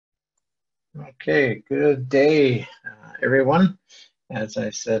Okay, good day, everyone. As I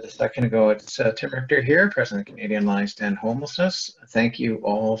said a second ago, it's Tim Richter here, President of Canadian Alliance to End Homelessness. Thank you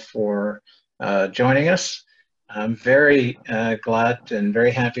all for joining us. I'm very glad and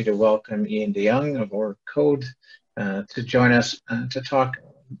very happy to welcome Ian DeYoung of Org Code to join us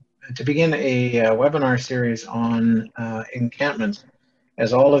to begin a webinar series on encampments.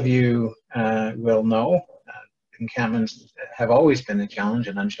 As all of you will know, encampments have always been a challenge,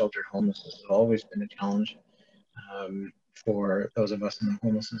 and unsheltered homelessness has always been a challenge for those of us in the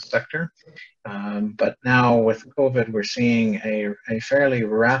homelessness sector. But now with COVID, we're seeing a fairly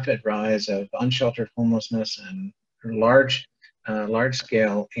rapid rise of unsheltered homelessness and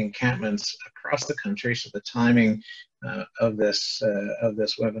large-scale encampments across the country. So the timing of this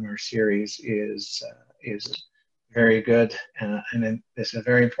webinar series is very good, and it's a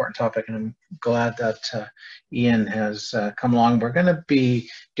very important topic, and I'm glad that Ian has come along. We're going to be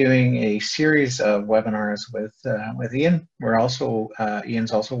doing a series of webinars with Ian.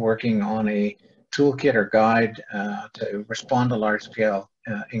 Ian's also working on a toolkit or guide to respond to large-scale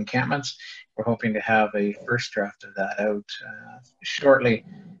encampments. We're hoping to have a first draft of that out shortly,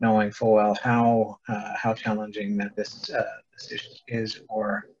 knowing full well how challenging that this is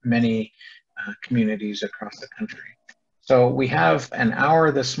for many communities across the country. So we have an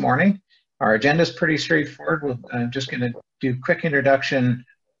hour this morning. Our agenda is pretty straightforward. I'm just going to do a quick introduction.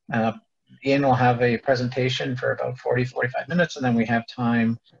 Ian will have a presentation for about 40-45 minutes, and then we have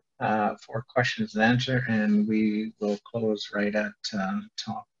time for questions and answer, and we will close right at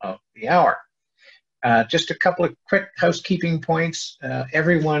top of the hour. Just a couple of quick housekeeping points.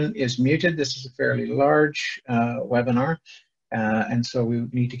 Everyone is muted. This is a fairly large webinar. And so we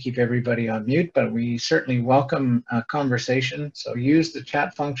need to keep everybody on mute, but we certainly welcome a conversation. So use the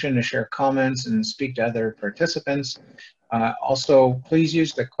chat function to share comments and speak to other participants. Also, please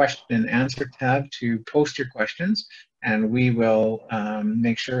use the question and answer tab to post your questions, and we will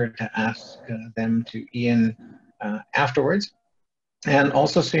make sure to ask them to Ian afterwards. And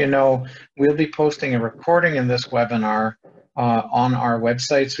also, so you know, we'll be posting a recording in this webinar on our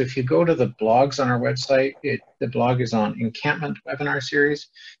website. So if you go to the blogs on our website, the blog is on Encampment webinar series.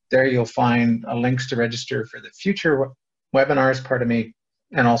 There you'll find links to register for the future webinars, pardon me,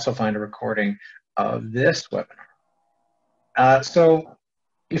 and also find a recording of this webinar. So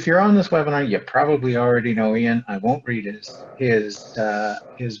if you're on this webinar, you probably already know Ian. I won't read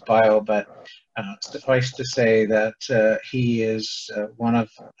his bio, but suffice to say that he is one of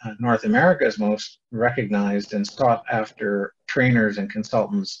North America's most recognized and sought after trainers and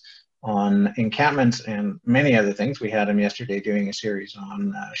consultants on encampments and many other things. We had him yesterday doing a series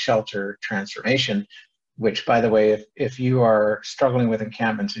on shelter transformation, which, by the way, if you are struggling with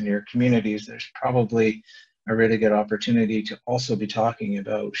encampments in your communities, there's probably a really good opportunity to also be talking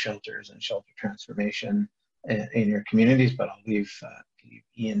about shelters and shelter transformation in your communities, but I'll leave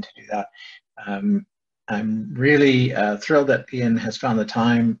Ian to do that. I'm really thrilled that Ian has found the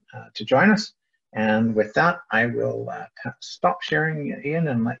time to join us. And with that, I will stop sharing, Ian,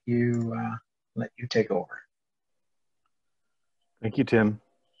 and let you take over. Thank you, Tim.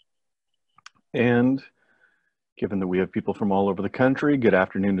 And given that we have people from all over the country, good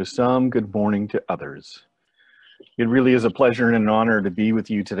afternoon to some, good morning to others. It really is a pleasure and an honor to be with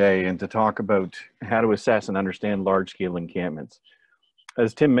you today and to talk about how to assess and understand large-scale encampments.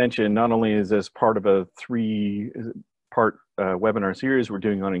 As Tim mentioned, not only is this part of a three-part webinar series we're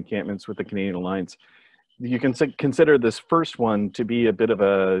doing on encampments with the Canadian Alliance, you can consider this first one to be a bit of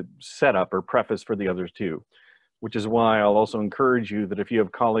a setup or preface for the others too, which is why I'll also encourage you that if you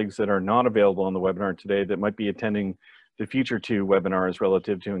have colleagues that are not available on the webinar today that might be attending the future two webinars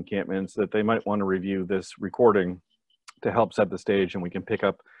relative to encampments, that they might want to review this recording to help set the stage, and we can pick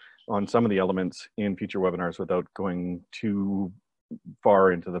up on some of the elements in future webinars without going too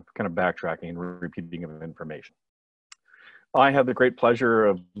far into the kind of backtracking and repeating of information. I have the great pleasure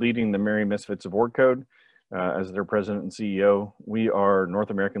of leading the Merry Misfits of Org Code as their president and CEO. We are North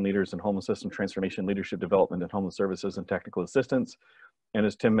American leaders in homeless system transformation, leadership development, and homeless services and technical assistance. And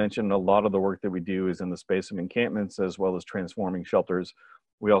as Tim mentioned, a lot of the work that we do is in the space of encampments as well as transforming shelters.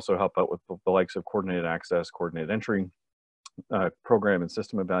 We also help out with the likes of coordinated access, coordinated entry, program and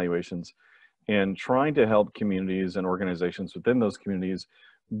system evaluations, and trying to help communities and organizations within those communities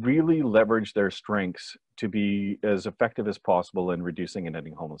really leverage their strengths to be as effective as possible in reducing and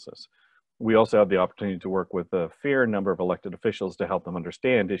ending homelessness. We also have the opportunity to work with a fair number of elected officials to help them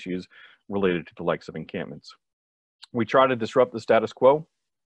understand issues related to the likes of encampments. We try to disrupt the status quo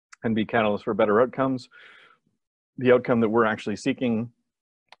and be catalysts for better outcomes. The outcome that we're actually seeking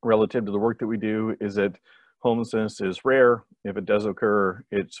relative to the work that we do is that Homelessness is rare. If it does occur,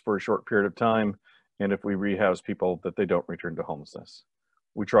 it's for a short period of time. And if we rehouse people, that they don't return to homelessness.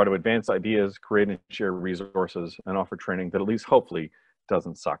 We try to advance ideas, create and share resources, and offer training that at least hopefully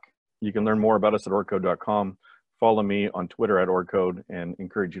doesn't suck. You can learn more about us at orgcode.com. Follow me on Twitter at orgcode, and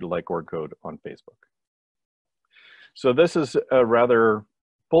encourage you to like orgcode on Facebook. So this is a rather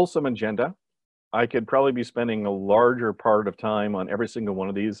fulsome agenda. I could probably be spending a larger part of time on every single one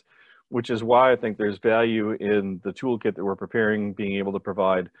of these, which is why I think there's value in the toolkit that we're preparing, being able to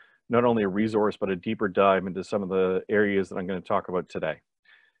provide not only a resource, but a deeper dive into some of the areas that I'm going to talk about today.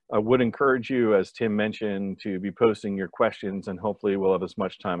 I would encourage you, as Tim mentioned, to be posting your questions, and hopefully we'll have as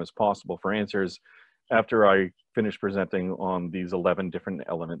much time as possible for answers after I finish presenting on these 11 different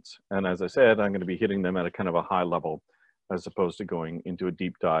elements. And as I said, I'm going to be hitting them at a kind of a high level, as opposed to going into a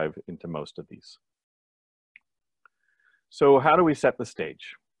deep dive into most of these. So how do we set the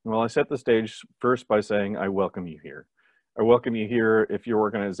stage? Well, I set the stage first by saying I welcome you here. I welcome you here if your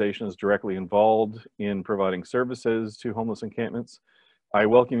organization is directly involved in providing services to homeless encampments. I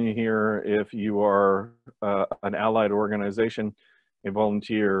welcome you here if you are an allied organization, a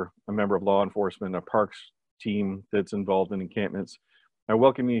volunteer, a member of law enforcement, a parks team that's involved in encampments. I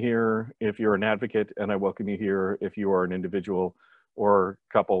welcome you here if you're an advocate, and I welcome you here if you are an individual or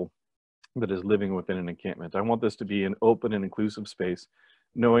couple that is living within an encampment. I want this to be an open and inclusive space,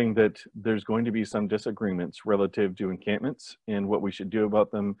 knowing that there's going to be some disagreements relative to encampments and what we should do about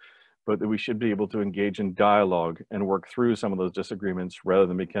them, but that we should be able to engage in dialogue and work through some of those disagreements rather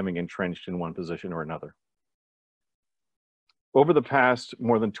than becoming entrenched in one position or another. Over the past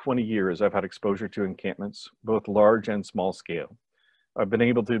more than 20 years, I've had exposure to encampments, both large and small scale. I've been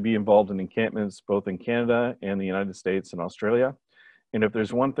able to be involved in encampments both in Canada and the United States and Australia. And if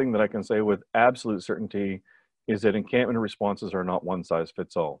there's one thing that I can say with absolute certainty, is that encampment responses are not one size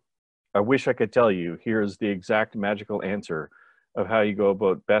fits all. I wish I could tell you, here's the exact magical answer of how you go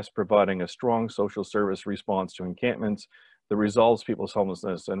about best providing a strong social service response to encampments that resolves people's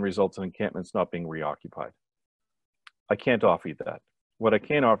homelessness and results in encampments not being reoccupied. I can't offer you that. What I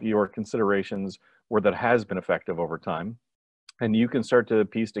can offer you are considerations where that has been effective over time, and you can start to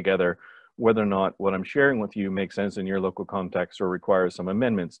piece together whether or not what I'm sharing with you makes sense in your local context or requires some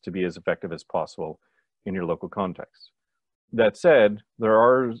amendments to be as effective as possible in your local context. That said, there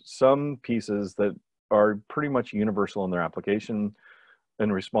are some pieces that are pretty much universal in their application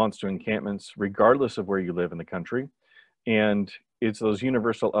in response to encampments, regardless of where you live in the country. And it's those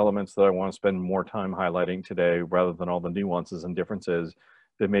universal elements that I want to spend more time highlighting today, rather than all the nuances and differences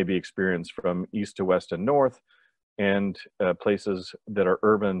that may be experienced from east to west and north, and places that are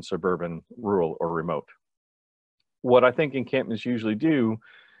urban, suburban, rural, or remote. What I think encampments usually do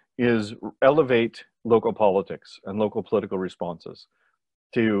is elevate local politics and local political responses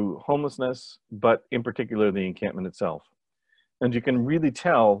to homelessness, but in particular the encampment itself. And you can really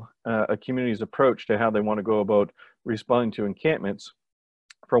tell a community's approach to how they want to go about responding to encampments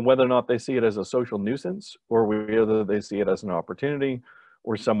from whether or not they see it as a social nuisance, or whether they see it as an opportunity,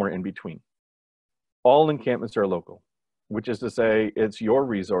 or somewhere in between. All encampments are local, which is to say it's your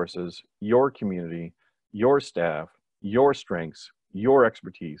resources, your community, your staff, your strengths, your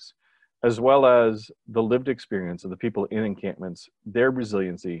expertise, as well as the lived experience of the people in encampments, their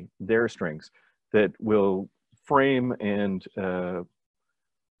resiliency, their strengths, that will frame and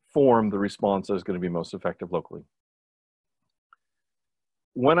form the response that is going to be most effective locally.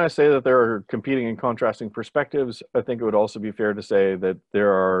 When I say that there are competing and contrasting perspectives, I think it would also be fair to say that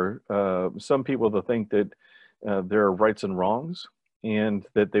there are some people that think that there are rights and wrongs, and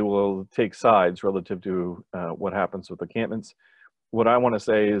that they will take sides relative to what happens with encampments. What I want to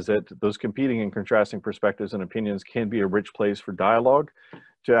say is that those competing and contrasting perspectives and opinions can be a rich place for dialogue,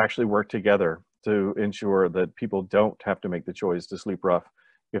 to actually work together to ensure that people don't have to make the choice to sleep rough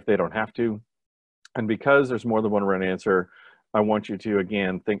if they don't have to. And because there's more than one right answer, I want you to,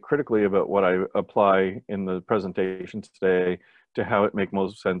 again, think critically about what I apply in the presentation today to how it makes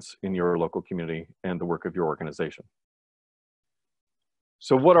most sense in your local community and the work of your organization.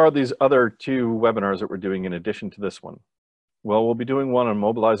 So what are these other two webinars that we're doing in addition to this one? Well, we'll be doing one on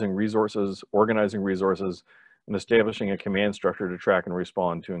mobilizing resources, organizing resources, and establishing a command structure to track and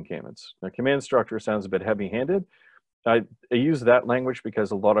respond to encampments. Now, command structure sounds a bit heavy-handed. I use that language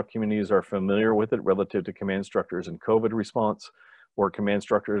because a lot of communities are familiar with it relative to command structures in COVID response, or command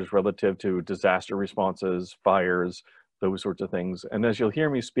structures relative to disaster responses, fires, those sorts of things. And as you'll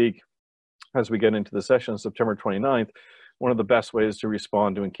hear me speak as we get into the session on September 29th, one of the best ways to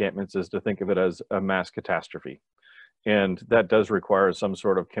respond to encampments is to think of it as a mass catastrophe. And that does require some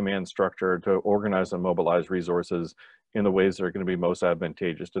sort of command structure to organize and mobilize resources in the ways that are going to be most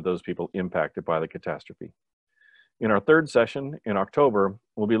advantageous to those people impacted by the catastrophe. In our third session in October,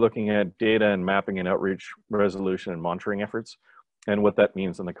 we'll be looking at data and mapping and outreach, resolution and monitoring efforts, and what that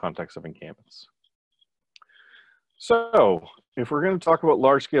means in the context of encampments. So if we're going to talk about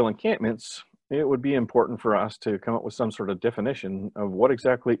large-scale encampments, it would be important for us to come up with some sort of definition of what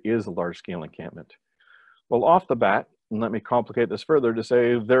exactly is a large-scale encampment. Well, off the bat, and let me complicate this further to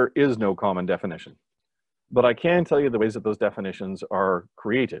say there is no common definition. But I can tell you the ways that those definitions are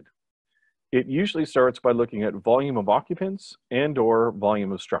created. It usually starts by looking at volume of occupants and or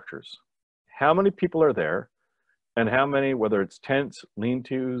volume of structures. How many people are there, and how many, whether it's tents,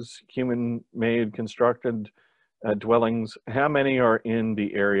 lean-tos, human-made constructed dwellings, how many are in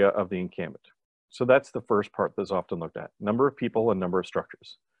the area of the encampment? So that's the first part that's often looked at, number of people and number of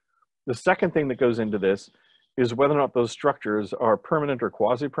structures. The second thing that goes into this is whether or not those structures are permanent or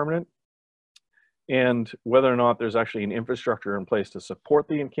quasi-permanent, and whether or not there's actually an infrastructure in place to support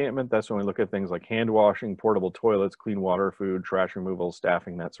the encampment. That's when we look at things like hand washing, portable toilets, clean water, food, trash removal,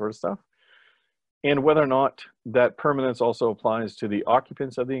 staffing, that sort of stuff. And whether or not that permanence also applies to the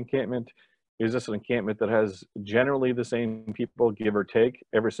occupants of the encampment. Is this an encampment that has generally the same people, give or take,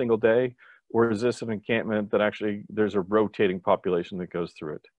 every single day? Or is this an encampment that actually there's a rotating population that goes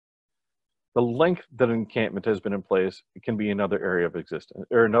through it? The length that an encampment has been in place can be another area of existence,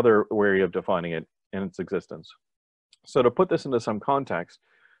 or another area of defining it and its existence. So to put this into some context,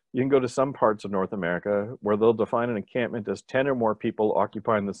 you can go to some parts of North America where they'll define an encampment as 10 or more people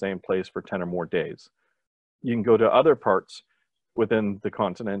occupying the same place for 10 or more days. You can go to other parts within the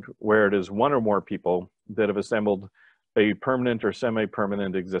continent where it is one or more people that have assembled a permanent or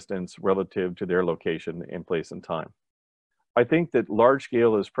semi-permanent existence relative to their location in place and time. I think that large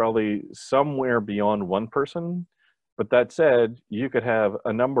scale is probably somewhere beyond one person, but that said, you could have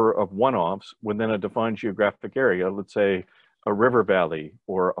a number of one-offs within a defined geographic area, let's say a river valley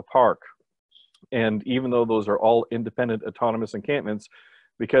or a park. And even though those are all independent autonomous encampments,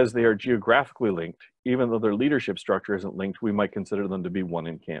 because they are geographically linked, even though their leadership structure isn't linked, we might consider them to be one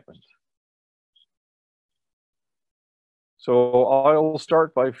encampment. So I'll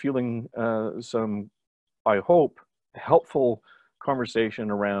start by fueling some, I hope, helpful conversation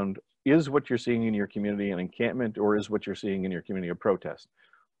around, is what you're seeing in your community an encampment, or is what you're seeing in your community a protest?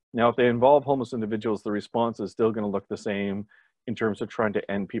 Now, if they involve homeless individuals, the response is still going to look the same in terms of trying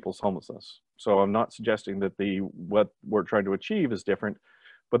to end people's homelessness. So I'm not suggesting that what we're trying to achieve is different,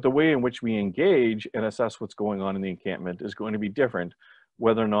 but the way in which we engage and assess what's going on in the encampment is going to be different,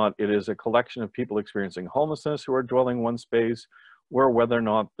 whether or not it is a collection of people experiencing homelessness who are dwelling in one space, or whether or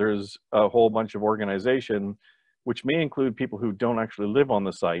not there's a whole bunch of organization, which may include people who don't actually live on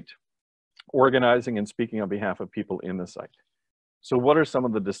the site, organizing and speaking on behalf of people in the site. So what are some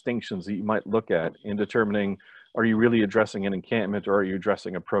of the distinctions that you might look at in determining, are you really addressing an encampment or are you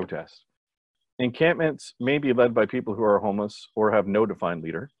addressing a protest? Encampments may be led by people who are homeless or have no defined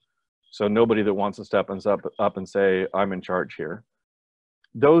leader. So nobody that wants to step up and say, I'm in charge here.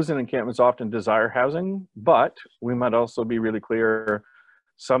 Those in encampments often desire housing, but we might also be really clear,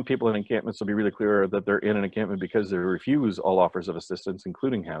 some people in encampments will be really clear that they're in an encampment because they refuse all offers of assistance,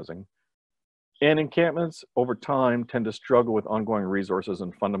 including housing. And encampments over time tend to struggle with ongoing resources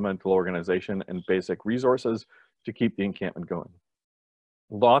and fundamental organization and basic resources to keep the encampment going.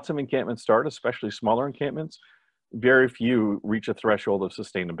 Lots of encampments start, especially smaller encampments. Very few reach a threshold of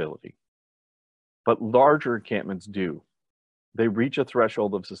sustainability. But larger encampments do. They reach a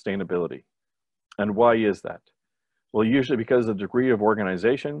threshold of sustainability. And why is that? Well, usually because the degree of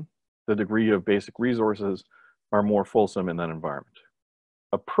organization, the degree of basic resources are more fulsome in that environment.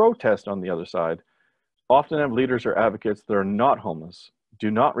 A protest, on the other side, often have leaders or advocates that are not homeless, do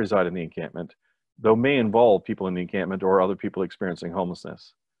not reside in the encampment, though may involve people in the encampment or other people experiencing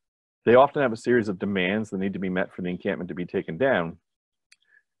homelessness. They often have a series of demands that need to be met for the encampment to be taken down,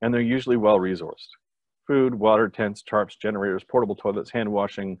 and they're usually well-resourced. Food, water, tents, tarps, generators, portable toilets, hand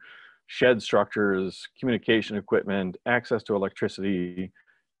washing, shed structures, communication equipment, access to electricity,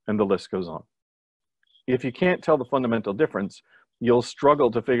 and the list goes on. If you can't tell the fundamental difference, you'll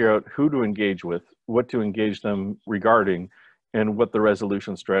struggle to figure out who to engage with, what to engage them regarding, and what the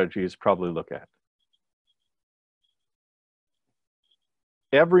resolution strategies probably look at.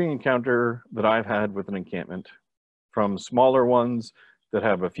 Every encounter that I've had with an encampment, from smaller ones that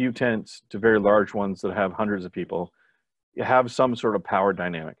have a few tents to very large ones that have hundreds of people, you have some sort of power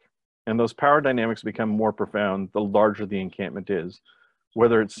dynamic. And those power dynamics become more profound the larger the encampment is,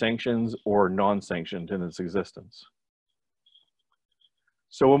 whether it's sanctioned or non-sanctioned in its existence.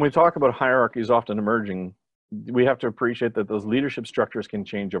 So when we talk about hierarchies often emerging, we have to appreciate that those leadership structures can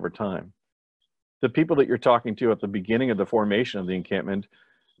change over time. The people that you're talking to at the beginning of the formation of the encampment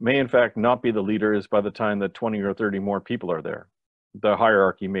may in fact not be the leaders by the time that 20 or 30 more people are there. The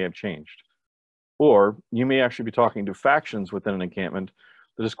hierarchy may have changed. Or you may actually be talking to factions within an encampment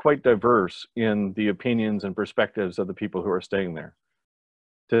that is quite diverse in the opinions and perspectives of the people who are staying there.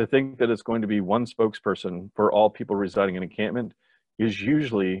 To think that it's going to be one spokesperson for all people residing in an encampment is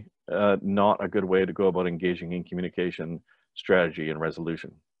usually not a good way to go about engaging in communication, strategy, and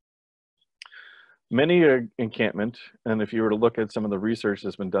resolution. Many encampment, and if you were to look at some of the research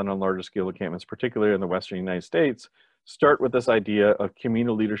that's been done on larger scale encampments, particularly in the Western United States, start with this idea of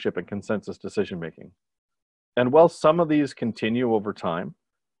communal leadership and consensus decision making. And while some of these continue over time,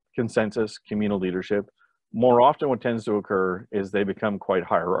 consensus, communal leadership, more often what tends to occur is they become quite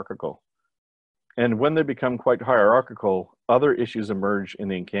hierarchical. And when they become quite hierarchical, other issues emerge in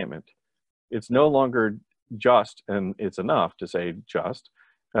the encampment. It's no longer just, and it's enough to say just,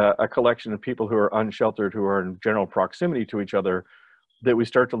 a collection of people who are unsheltered, who are in general proximity to each other, that we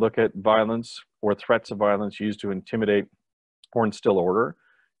start to look at violence or threats of violence used to intimidate or instill order.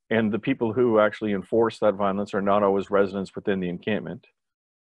 And the people who actually enforce that violence are not always residents within the encampment.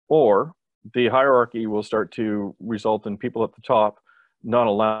 Or the hierarchy will start to result in people at the top not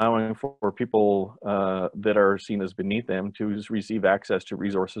allowing for people that are seen as beneath them to receive access to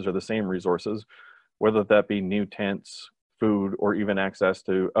resources or the same resources, whether that be new tents, food, or even access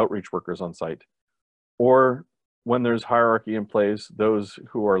to outreach workers on site. Or when there's hierarchy in place, those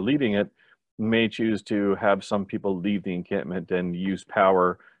who are leading it may choose to have some people leave the encampment and use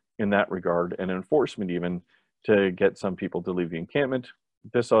power in that regard and enforcement even to get some people to leave the encampment.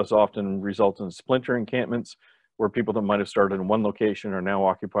 This has often resulted in splinter encampments where people that might have started in one location are now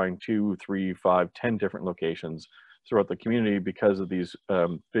occupying 2, 3, 5, 10 different locations throughout the community because of these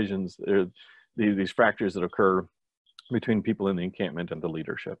visions, these fractures that occur between people in the encampment and the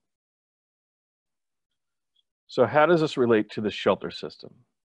leadership. So how does this relate to the shelter system?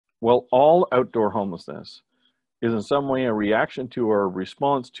 Well, all outdoor homelessness is in some way a reaction to or a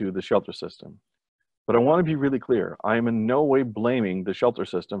response to the shelter system. But I want to be really clear. I am in no way blaming the shelter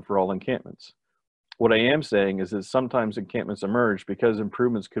system for all encampments. What I am saying is that sometimes encampments emerge because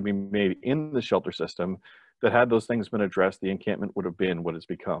improvements could be made in the shelter system that had those things been addressed, the encampment would have been what it's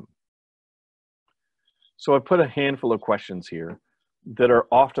become. So I put a handful of questions here that are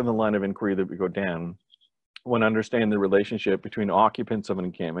often the line of inquiry that we go down when understanding the relationship between occupants of an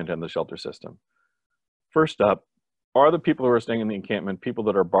encampment and the shelter system. First up, are the people who are staying in the encampment people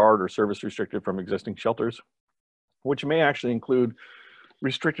that are barred or service restricted from existing shelters, which may actually include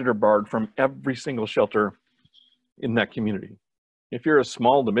restricted or barred from every single shelter in that community. If you're a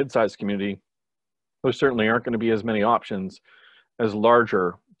small to mid-sized community, there certainly aren't going to be as many options as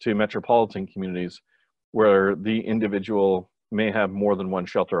larger to metropolitan communities where the individual may have more than one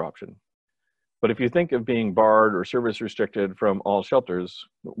shelter option. But if you think of being barred or service restricted from all shelters,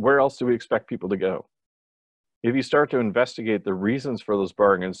 where else do we expect people to go? If you start to investigate the reasons for those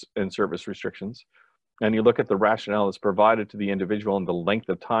barring and service restrictions, and you look at the rationale that's provided to the individual and the length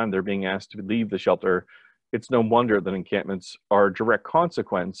of time they're being asked to leave the shelter, it's no wonder that encampments are a direct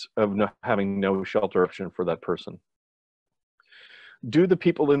consequence of having no shelter option for that person. Do the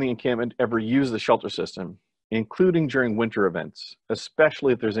people in the encampment ever use the shelter system, including during winter events,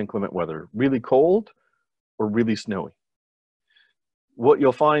 especially if there's inclement weather, really cold or really snowy? What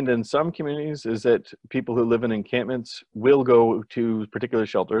you'll find in some communities is that people who live in encampments will go to particular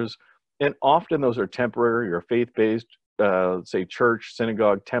shelters, and often those are temporary or faith-based, say church,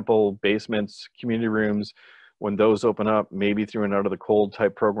 synagogue, temple, basements, community rooms. When those open up, maybe through an out of the cold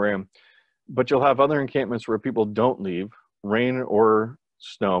type program. But you'll have other encampments where people don't leave, rain or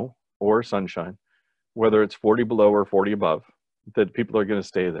snow or sunshine, whether it's 40 below or 40 above, that people are going to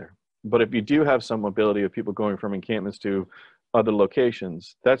stay there. But if you do have some mobility of people going from encampments to other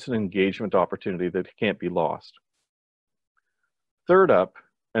locations, that's an engagement opportunity that can't be lost. Third up,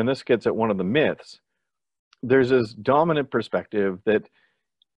 and this gets at one of the myths, there's this dominant perspective that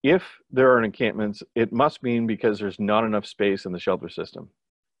if there are encampments, it must mean because there's not enough space in the shelter system.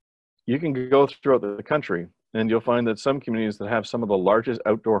 You can go throughout the country and you'll find that some communities that have some of the largest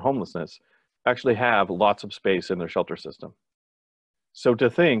outdoor homelessness actually have lots of space in their shelter system. So to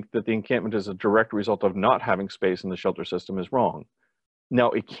think that the encampment is a direct result of not having space in the shelter system is wrong. Now,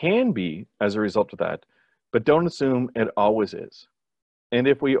 it can be as a result of that, but don't assume it always is. And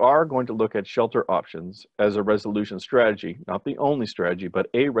if we are going to look at shelter options as a resolution strategy, not the only strategy, but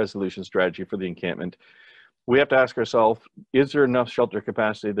a resolution strategy for the encampment, we have to ask ourselves, is there enough shelter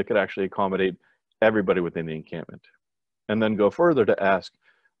capacity that could actually accommodate everybody within the encampment? And then go further to ask,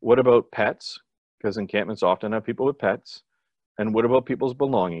 what about pets because encampments often have people with pets. And what about people's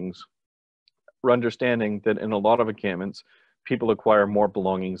belongings? We're understanding that in a lot of encampments, people acquire more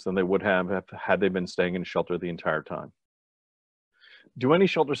belongings than they would have had they been staying in shelter the entire time. Do any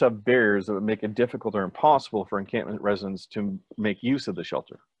shelters have barriers that would make it difficult or impossible for encampment residents to make use of the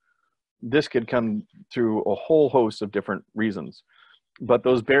shelter? This could come through a whole host of different reasons, but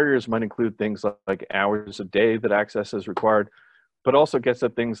those barriers might include things like hours a day that access is required, but also gets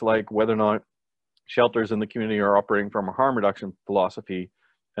at things like whether or not shelters in the community are operating from a harm reduction philosophy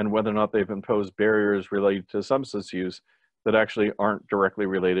and whether or not they've imposed barriers related to substance use that actually aren't directly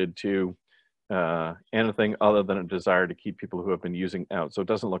related to anything other than a desire to keep people who have been using out. So it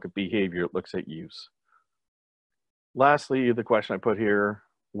doesn't look at behavior, it looks at use. Lastly, the question I put here,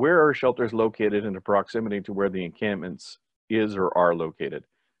 where are shelters located in proximity to where the encampments is or are located?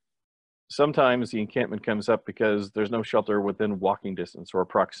 Sometimes the encampment comes up because there's no shelter within walking distance or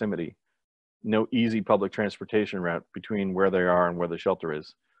proximity, no easy public transportation route between where they are and where the shelter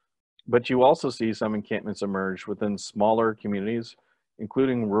is. But you also see some encampments emerge within smaller communities,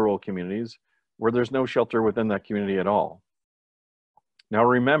 including rural communities, where there's no shelter within that community at all. Now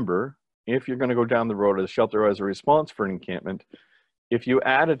remember, if you're going to go down the road of the shelter as a response for an encampment, if you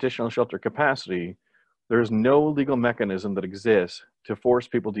add additional shelter capacity, there's no legal mechanism that exists to force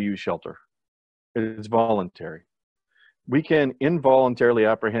people to use shelter. It's voluntary. We can involuntarily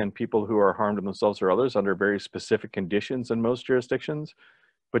apprehend people who are harmed themselves or others under very specific conditions in most jurisdictions,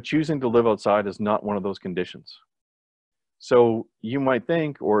 but choosing to live outside is not one of those conditions. So you might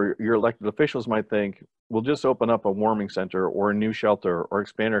think, or your elected officials might think, we'll just open up a warming center or a new shelter or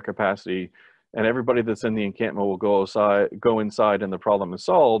expand our capacity, and everybody that's in the encampment will go inside and the problem is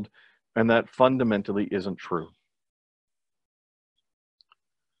solved, and that fundamentally isn't true.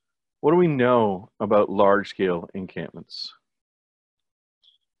 What do we know about large-scale encampments?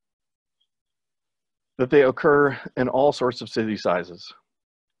 That they occur in all sorts of city sizes.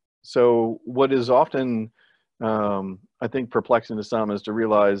 So what is often, I think, perplexing to some is to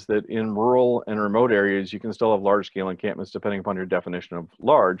realize that in rural and remote areas, you can still have large-scale encampments depending upon your definition of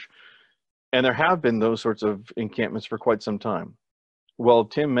large. And there have been those sorts of encampments for quite some time. Well,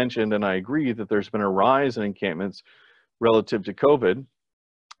 Tim mentioned, and I agree, that there's been a rise in encampments relative to COVID.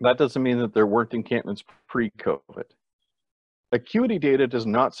 That doesn't mean that there weren't encampments pre-COVID. Acuity data does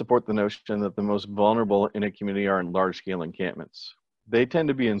not support the notion that the most vulnerable in a community are in large-scale encampments. They tend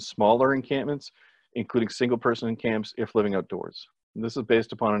to be in smaller encampments, including single-person camps if living outdoors. And this is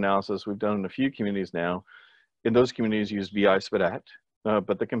based upon analysis we've done in a few communities now. In those communities, use VI SPDAT,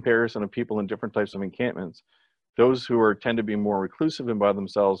 but the comparison of people in different types of encampments, those who tend to be more reclusive and by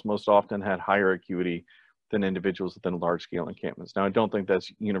themselves most often had higher acuity than individuals within large-scale encampments. Now, I don't think that's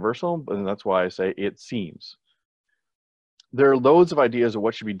universal, but that's why I say it seems. There are loads of ideas of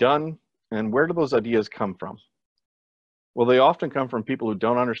what should be done, and where do those ideas come from? Well, they often come from people who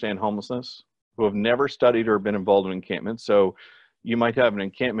don't understand homelessness, who have never studied or been involved in encampments. So you might have an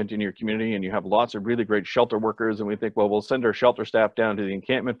encampment in your community and you have lots of really great shelter workers, and we think, well, we'll send our shelter staff down to the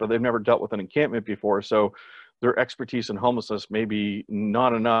encampment, but they've never dealt with an encampment before. So their expertise in homelessness may be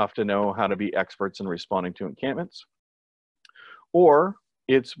not enough to know how to be experts in responding to encampments. Or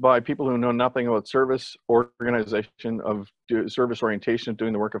it's by people who know nothing about service organization, service orientation,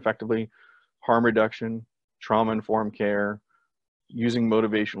 doing the work effectively, harm reduction, trauma-informed care, using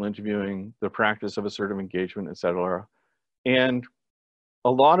motivational interviewing, the practice of assertive engagement, etc. And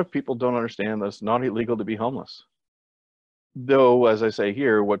a lot of people don't understand that it's not illegal to be homeless. Though, as I say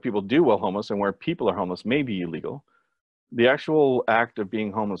here, what people do while homeless and where people are homeless may be illegal. The actual act of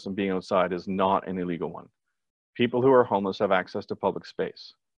being homeless and being outside is not an illegal one. People who are homeless have access to public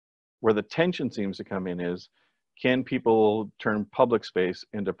space. Where the tension seems to come in is, can people turn public space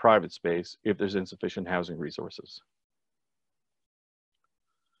into private space if there's insufficient housing resources?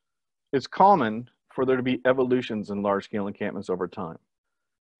 It's common for there to be evolutions in large-scale encampments over time.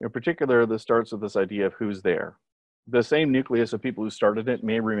 In particular, this starts with this idea of who's there. The same nucleus of people who started it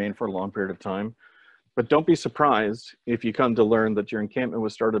may remain for a long period of time, but don't be surprised if you come to learn that your encampment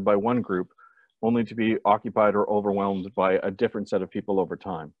was started by one group, only to be occupied or overwhelmed by a different set of people over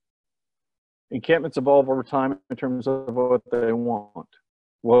time. Encampments evolve over time in terms of what they want.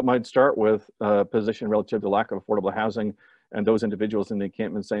 What might start with a position relative to lack of affordable housing and those individuals in the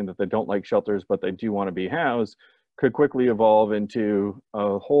encampment saying that they don't like shelters, but they do want to be housed, could quickly evolve into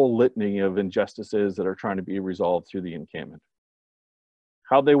a whole litany of injustices that are trying to be resolved through the encampment.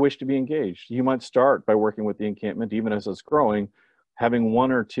 How they wish to be engaged. You might start by working with the encampment, even as it's growing, having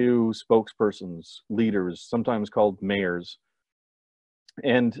one or two spokespersons, leaders, sometimes called mayors.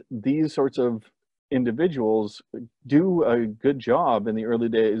 And these sorts of individuals do a good job in the early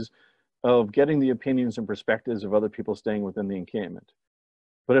days of getting the opinions and perspectives of other people staying within the encampment.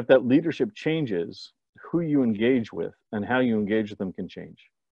 But if that leadership changes, who you engage with and how you engage with them can change.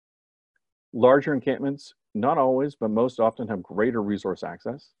 Larger encampments, not always, but most often have greater resource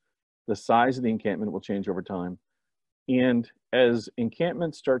access. The size of the encampment will change over time. And as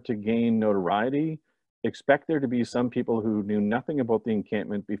encampments start to gain notoriety, expect there to be some people who knew nothing about the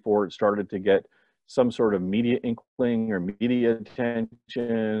encampment before it started to get some sort of media inkling or media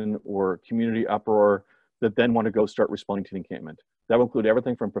attention or community uproar that then want to go start responding to the encampment. That will include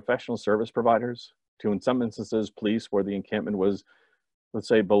everything from professional service providers to, in some instances, police, where the encampment was, let's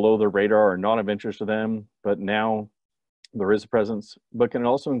say, below the radar or not of interest to them, but now there is a presence. But can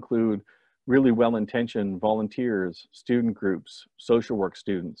also include really well-intentioned volunteers, student groups, social work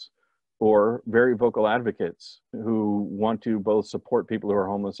students, or very vocal advocates who want to both support people who are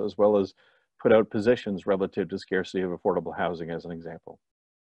homeless as well as put out positions relative to scarcity of affordable housing, as an example.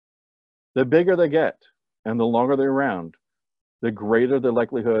 The bigger they get and the longer they're around, the greater the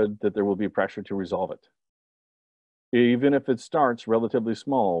likelihood that there will be pressure to resolve it. Even if it starts relatively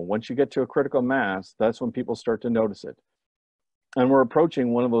small, once you get to a critical mass, that's when people start to notice it. And we're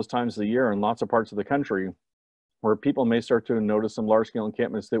approaching one of those times of the year in lots of parts of the country where people may start to notice some large-scale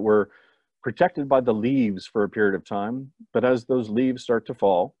encampments that were protected by the leaves for a period of time. But as those leaves start to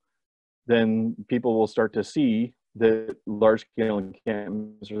fall, then people will start to see that large-scale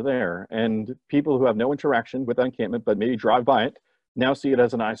encampments are there. And people who have no interaction with that encampment, but maybe drive by it, now see it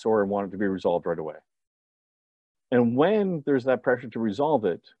as an eyesore and want it to be resolved right away. And when there's that pressure to resolve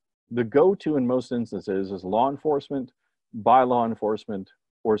it, the go-to in most instances is law enforcement, by law enforcement,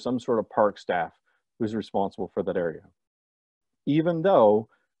 or some sort of park staff who's responsible for that area. Even though,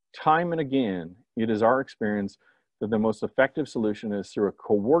 time and again, it is our experience that the most effective solution is through a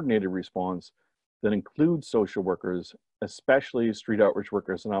coordinated response that includes social workers, especially street outreach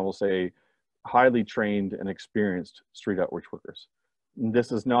workers, and I will say highly trained and experienced street outreach workers.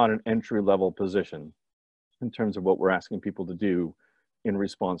 This is not an entry-level position in terms of what we're asking people to do in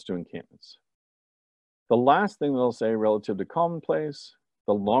response to encampments. The last thing that I'll say relative to commonplace,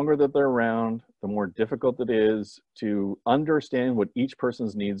 the longer that they're around, the more difficult it is to understand what each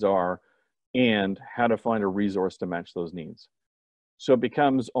person's needs are and how to find a resource to match those needs. So it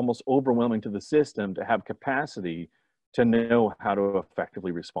becomes almost overwhelming to the system to have capacity to know how to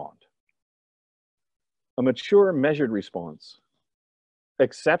effectively respond. A mature, measured response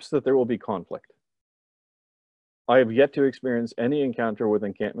accepts that there will be conflict. I have yet to experience any encounter with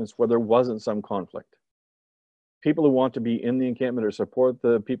encampments where there wasn't some conflict. People who want to be in the encampment or support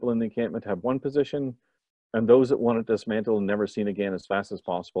the people in the encampment have one position, and those that want it dismantled and never seen again as fast as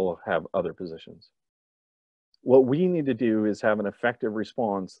possible have other positions. What we need to do is have an effective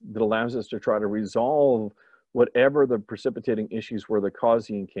response that allows us to try to resolve whatever the precipitating issues were that caused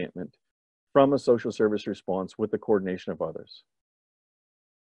the encampment from a social service response with the coordination of others.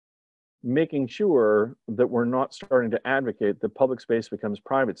 Making sure that we're not starting to advocate that public space becomes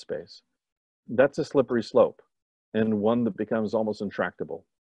private space. That's a slippery slope and one that becomes almost intractable.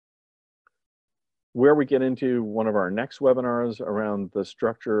 Where we get into one of our next webinars around the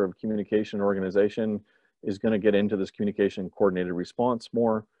structure of communication organization is going to get into this communication coordinated response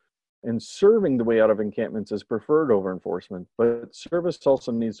more. And serving the way out of encampments is preferred over enforcement, but service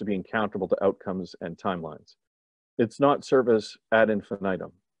also needs to be accountable to outcomes and timelines. It's not service ad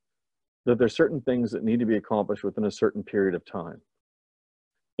infinitum, that there's certain things that need to be accomplished within a certain period of time.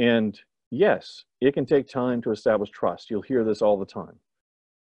 And yes, it can take time to establish trust. You'll hear this all the time.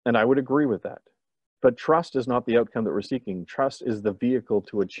 And I would agree with that. But trust is not the outcome that we're seeking. Trust is the vehicle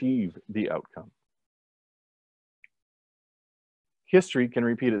to achieve the outcome. History can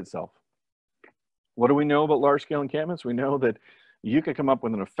repeat itself. What do we know about large-scale encampments? We know that you could come up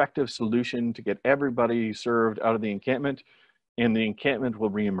with an effective solution to get everybody served out of the encampment, and the encampment will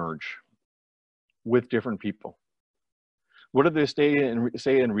reemerge with different people. What did they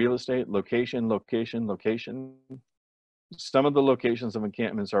say in real estate? Location, location, location. Some of the locations of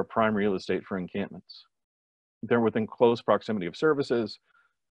encampments are prime real estate for encampments. They're within close proximity of services.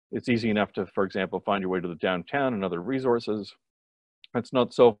 It's easy enough to, for example, find your way to the downtown and other resources. It's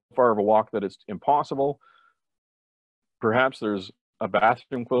not so far of a walk that it's impossible. Perhaps there's a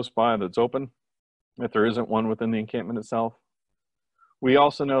bathroom close by that's open, if there isn't one within the encampment itself. We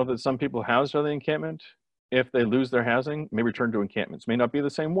also know that some people housed at the encampment, if they lose their housing, may return to encampments. May not be the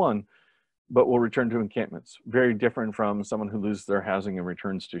same one, but will return to encampments. Very different from someone who loses their housing and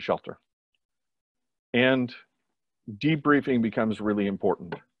returns to shelter. And debriefing becomes really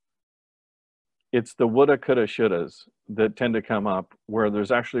important. It's the woulda, coulda, shouldas that tend to come up where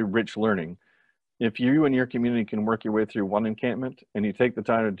there's actually rich learning. If you and your community can work your way through one encampment and you take the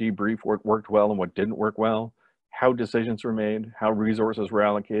time to debrief what worked well and what didn't work well, how decisions were made, how resources were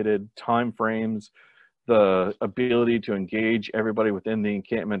allocated, time frames, the ability to engage everybody within the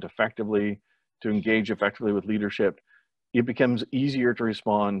encampment effectively, to engage effectively with leadership, it becomes easier to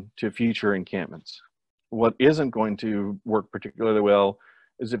respond to future encampments. What isn't going to work particularly well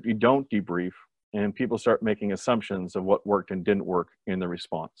is if you don't debrief and people start making assumptions of what worked and didn't work in the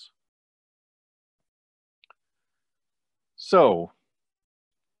response. So,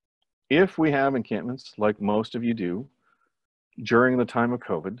 if we have encampments, like most of you do, during the time of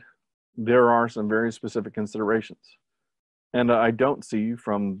COVID, there are some very specific considerations. And I don't see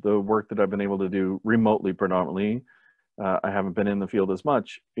from the work that I've been able to do remotely predominantly, I haven't been in the field as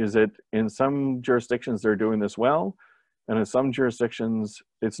much, is that in some jurisdictions they're doing this well, and in some jurisdictions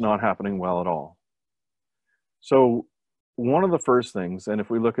it's not happening well at all. So one of the first things, and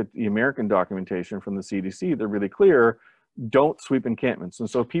if we look at the American documentation from the CDC, they're really clear, don't sweep encampments. And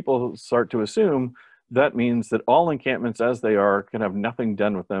so people start to assume that means that all encampments as they are can have nothing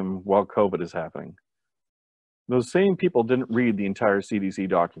done with them while COVID is happening. Those same people didn't read the entire CDC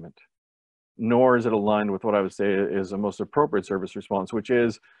document, nor is it aligned with what I would say is the most appropriate service response, which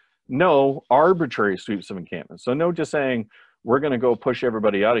is no arbitrary sweeps of encampments. So no just saying, we're going to go push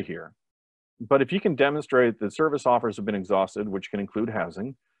everybody out of here. But if you can demonstrate that service offers have been exhausted, which can include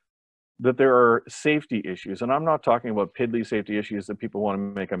housing, that there are safety issues, and I'm not talking about piddly safety issues that people want to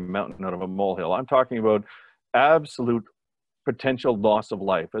make a mountain out of a molehill. I'm talking about absolute potential loss of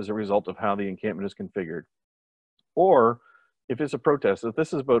life as a result of how the encampment is configured. Or if it's a protest, if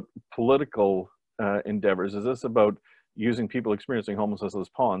this is about political endeavors, is this about using people experiencing homelessness as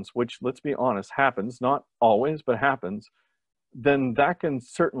pawns, which, let's be honest, happens, not always, but happens, then that can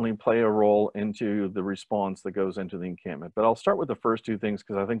certainly play a role into the response that goes into the encampment. But I'll start with the first two things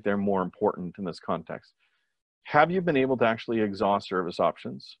because I think they're more important in this context. Have you been able to actually exhaust service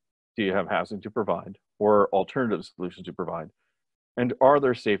options? Do you have housing to provide or alternative solutions to provide? And are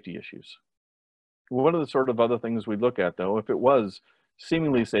there safety issues? One of the sort of other things we look at, though, if it was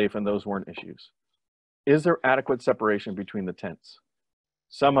seemingly safe and those weren't issues, is there adequate separation between the tents?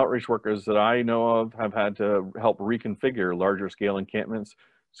 Some outreach workers that I know of have had to help reconfigure larger scale encampments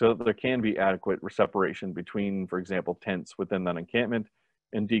so that there can be adequate separation between, for example, tents within that encampment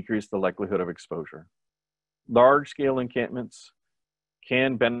and decrease the likelihood of exposure. Large scale encampments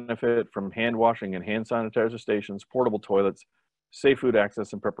can benefit from hand washing and hand sanitizer stations, portable toilets, safe food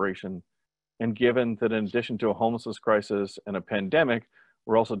access and preparation. And given that in addition to a homelessness crisis and a pandemic,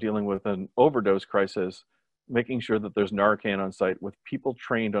 we're also dealing with an overdose crisis, making sure that there's Narcan on site with people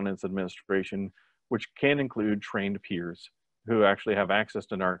trained on its administration, which can include trained peers who actually have access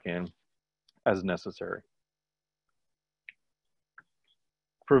to Narcan as necessary.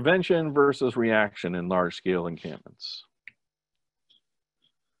 Prevention versus reaction in large-scale encampments.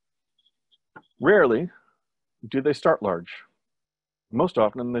 Rarely do they start large. Most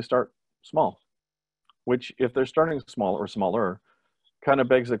often they start small, which if they're starting small or smaller, kind of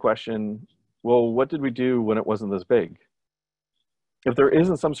begs the question, well, what did we do when it wasn't this big? If there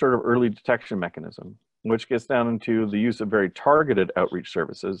isn't some sort of early detection mechanism, which gets down into the use of very targeted outreach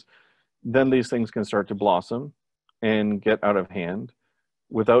services, then these things can start to blossom and get out of hand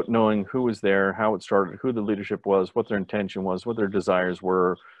without knowing who was there, how it started, who the leadership was, what their intention was, what their desires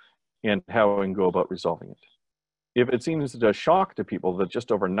were, and how we can go about resolving it. If it seems a shock to people that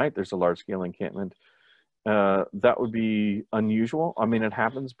just overnight there's a large-scale encampment, that would be unusual. I mean, it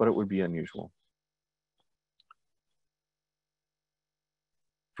happens, but it would be unusual.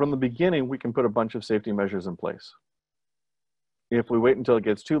 From the beginning, we can put a bunch of safety measures in place. If we wait until it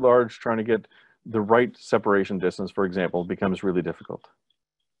gets too large, trying to get the right separation distance, for example, becomes really difficult.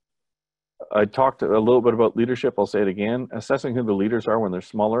 I talked a little bit about leadership. I'll say it again. Assessing who the leaders are when they're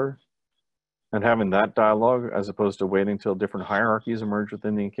smaller and having that dialogue as opposed to waiting until different hierarchies emerge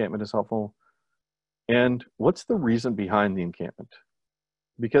within the encampment is helpful. And what's the reason behind the encampment?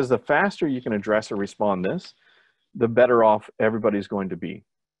 Because the faster you can address or respond this, the better off everybody's going to be.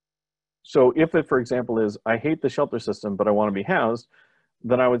 So if it, for example, is, I hate the shelter system, but I want to be housed,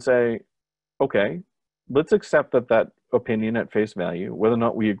 then I would say, okay, let's accept that opinion at face value, whether or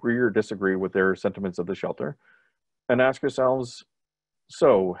not we agree or disagree with their sentiments of the shelter, and ask ourselves,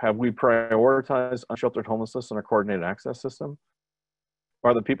 so have we prioritized unsheltered homelessness in our coordinated access system?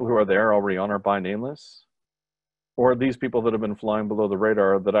 Are the people who are there already on our by name lists? Or are these people that have been flying below the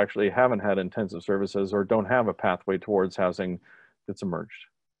radar that actually haven't had intensive services or don't have a pathway towards housing that's emerged?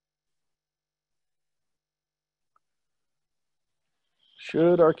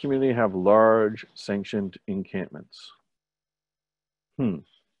 Should our community have large sanctioned encampments?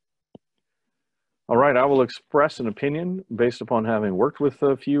 All right, I will express an opinion based upon having worked with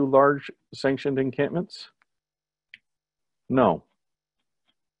a few large sanctioned encampments. No.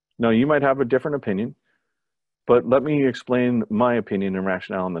 No, you might have a different opinion, but let me explain my opinion and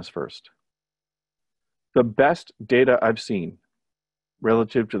rationale on this first. The best data I've seen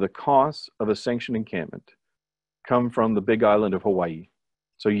relative to the costs of a sanctioned encampment come from the Big Island of Hawaii.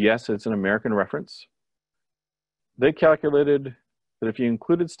 So yes, it's an American reference. They calculated that if you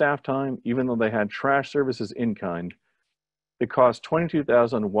included staff time, even though they had trash services in kind, it cost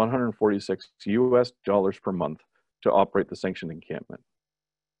 $22,146 US per month to operate the sanctioned encampment.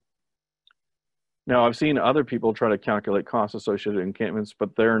 Now, I've seen other people try to calculate costs associated with encampments,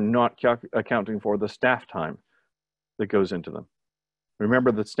 but they're not accounting for the staff time that goes into them.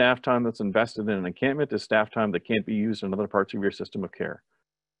 Remember that staff time that's invested in an encampment is staff time that can't be used in other parts of your system of care.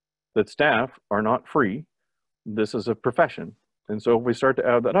 That staff are not free. This is a profession. And so if we start to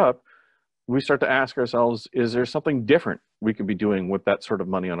add that up, we start to ask ourselves, is there something different we could be doing with that sort of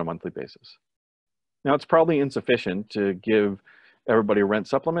money on a monthly basis? Now, it's probably insufficient to give everybody a rent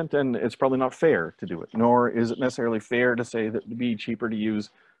supplement, and it's probably not fair to do it, nor is it necessarily fair to say that it'd be cheaper to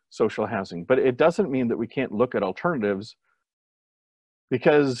use social housing. But it doesn't mean that we can't look at alternatives,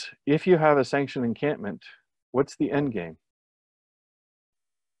 because if you have a sanctioned encampment, what's the end game?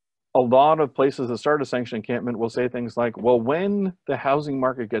 A lot of places that start a sanctioned encampment will say things like, well, when the housing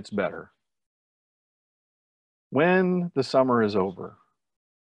market gets better, when the summer is over.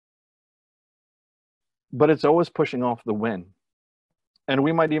 But it's always pushing off the when. And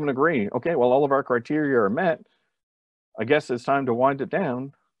we might even agree, okay, well, all of our criteria are met. I guess it's time to wind it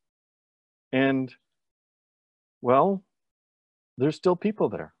down. And, well, there's still people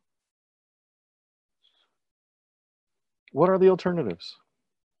there. What are the alternatives?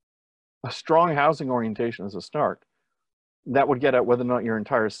 A strong housing orientation is a start. That would get at whether or not your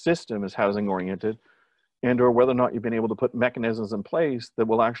entire system is housing oriented, and or whether or not you've been able to put mechanisms in place that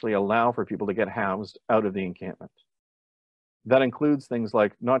will actually allow for people to get housed out of the encampment. That includes things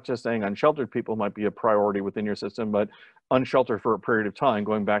like not just saying unsheltered people might be a priority within your system, but unsheltered for a period of time,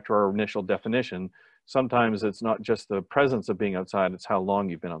 going back to our initial definition. Sometimes it's not just the presence of being outside, it's how long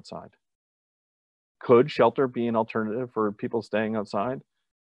you've been outside. Could shelter be an alternative for people staying outside?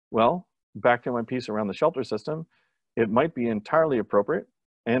 Well, back to my piece around the shelter system, it might be entirely appropriate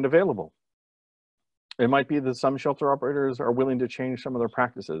and available. It might be that some shelter operators are willing to change some of their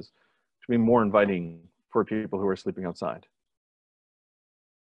practices to be more inviting for people who are sleeping outside.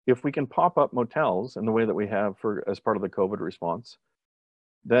 If we can pop up motels in the way that we have as part of the COVID response,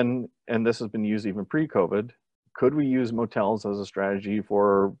 then, and this has been used even pre-COVID, could we use motels as a strategy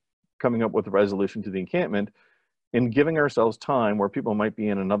for coming up with a resolution to the encampment and giving ourselves time where people might be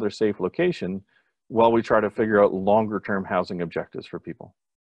in another safe location while we try to figure out longer term housing objectives for people?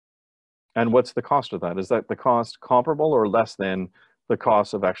 And what's the cost of that? Is that the cost comparable or less than the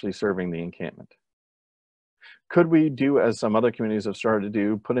cost of actually serving the encampment? Could we do, as some other communities have started to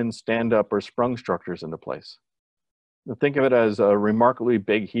do, put in stand-up or sprung structures into place? Think of it as a remarkably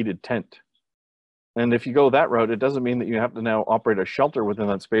big heated tent. And if you go that route, it doesn't mean that you have to now operate a shelter within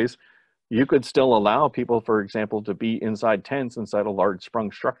that space. You could still allow people, for example, to be inside tents inside a large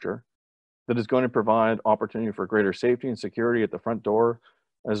sprung structure that is going to provide opportunity for greater safety and security at the front door,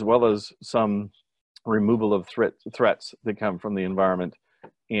 as well as some removal of threats that come from the environment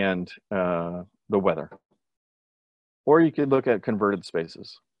and the weather. Or you could look at converted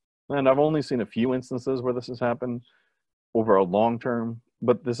spaces. And I've only seen a few instances where this has happened over a long term,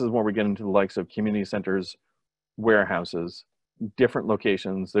 but this is where we get into the likes of community centers, warehouses, different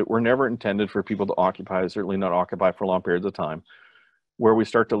locations that were never intended for people to occupy, certainly not occupy for long periods of time, where we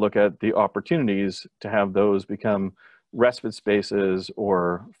start to look at the opportunities to have those become respite spaces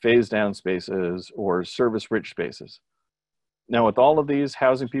or phase down spaces or service rich spaces. Now, with all of these,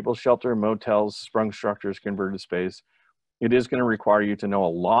 housing people, shelter, motels, sprung structures, converted space, it is going to require you to know a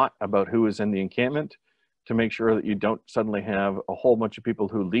lot about who is in the encampment to make sure that you don't suddenly have a whole bunch of people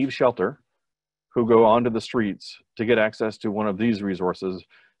who leave shelter, who go onto the streets to get access to one of these resources,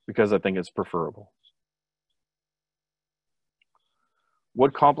 because I think it's preferable.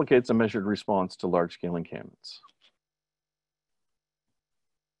 What complicates a measured response to large-scale encampments?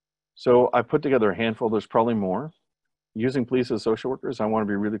 So I put together a handful, there's probably more. Using police as social workers, I want to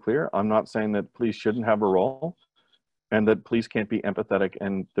be really clear. I'm not saying that police shouldn't have a role and that police can't be empathetic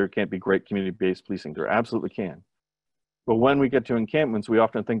and there can't be great community-based policing. There absolutely can. But when we get to encampments, we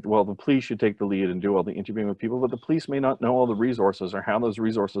often think, well, the police should take the lead and do all the interviewing with people, but the police may not know all the resources or how those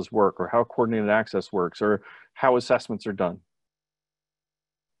resources work or how coordinated access works or how assessments are done.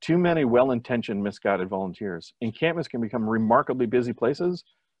 Too many well-intentioned, misguided volunteers. Encampments can become remarkably busy places,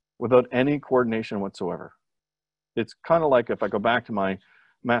 without any coordination whatsoever. It's kind of like if I go back to my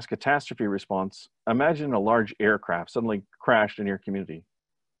mass catastrophe response, imagine a large aircraft suddenly crashed in your community.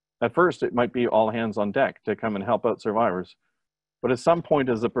 At first, it might be all hands on deck to come and help out survivors. But at some point,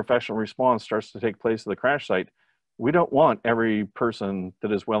 as the professional response starts to take place at the crash site, we don't want every person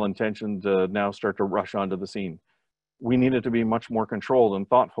that is well-intentioned to now start to rush onto the scene. We need it to be much more controlled and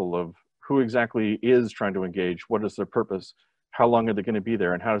thoughtful of who exactly is trying to engage, what is their purpose, how long are they going to be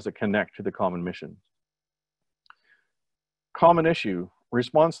there, and how does it connect to the common mission. Common issue,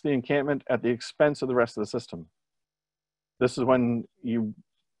 response to the encampment at the expense of the rest of the system. This is when you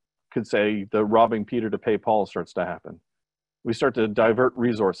could say the robbing Peter to pay Paul starts to happen. We start to divert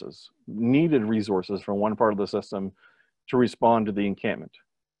resources, needed resources from one part of the system to respond to the encampment,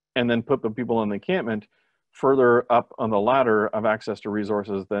 and then put the people in the encampment further up on the ladder of access to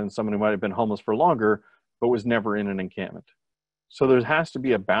resources than someone who might have been homeless for longer, but was never in an encampment. So there has to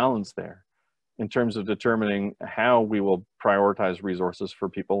be a balance there in terms of determining how we will prioritize resources for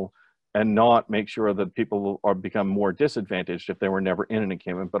people and not make sure that people are become more disadvantaged if they were never in an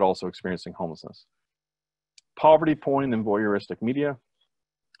encampment, but also experiencing homelessness. Poverty, porn, and voyeuristic media.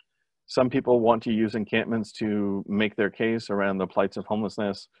 Some people want to use encampments to make their case around the plights of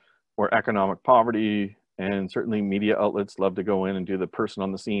homelessness or economic poverty, and certainly media outlets love to go in and do the person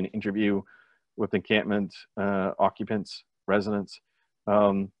on the scene interview with encampment occupants, residents.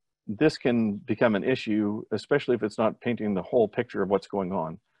 This can become an issue, especially if it's not painting the whole picture of what's going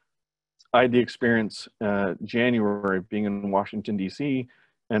on. I had the experience January being in Washington, D.C.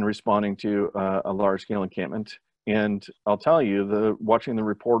 and responding to a large-scale encampment. And I'll tell you, watching the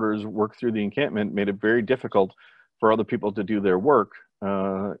reporters work through the encampment made it very difficult for other people to do their work,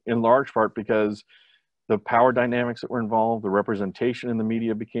 in large part because the power dynamics that were involved, the representation in the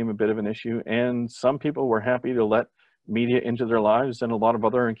media became a bit of an issue, and some people were happy to let media into their lives, and a lot of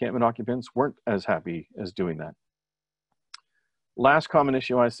other encampment occupants weren't as happy as doing that. Last common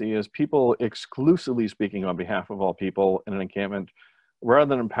issue I see is people exclusively speaking on behalf of all people in an encampment rather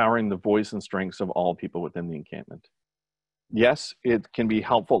than empowering the voice and strengths of all people within the encampment. Yes, it can be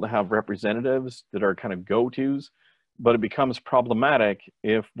helpful to have representatives that are kind of go-tos, but it becomes problematic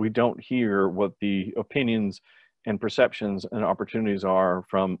if we don't hear what the opinions and perceptions and opportunities are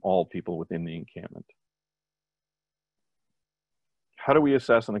from all people within the encampment. How do we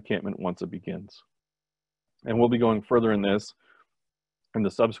assess an encampment once it begins? And we'll be going further in this in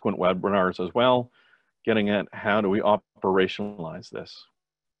the subsequent webinars as well, getting at how do we operationalize this.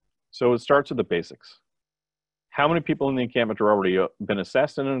 So it starts with the basics. How many people in the encampment are already been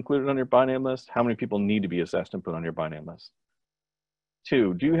assessed and included on your by name list? How many people need to be assessed and put on your by name list?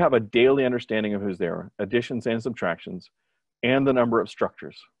 2, do you have a daily understanding of who's there, additions and subtractions, and the number of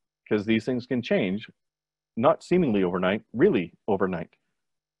structures? Because these things can change, not seemingly overnight, really overnight.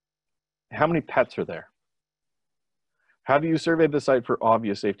 How many pets are there? Have you surveyed the site for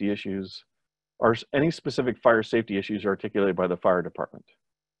obvious safety issues? Are any specific fire safety issues articulated by the fire department?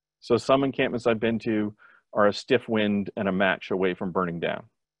 So some encampments I've been to are a stiff wind and a match away from burning down.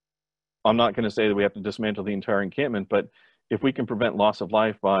 I'm not going to say that we have to dismantle the entire encampment, but if we can prevent loss of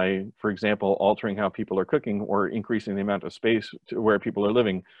life by, for example, altering how people are cooking or increasing the amount of space to where people are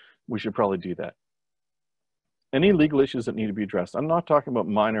living, we should probably do that. Any legal issues that need to be addressed. I'm not talking about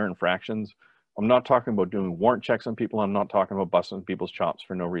minor infractions. I'm not talking about doing warrant checks on people. I'm not talking about busting people's chops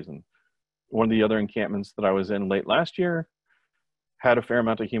for no reason. One of the other encampments that I was in late last year had a fair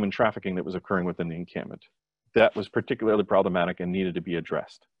amount of human trafficking that was occurring within the encampment. That was particularly problematic and needed to be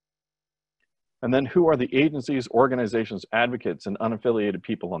addressed. And then who are the agencies, organizations, advocates, and unaffiliated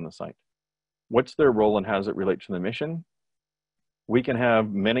people on the site? What's their role and how does it relate to the mission? We can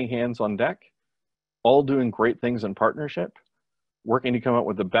have many hands on deck, all doing great things in partnership, working to come up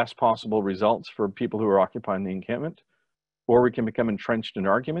with the best possible results for people who are occupying the encampment, or we can become entrenched in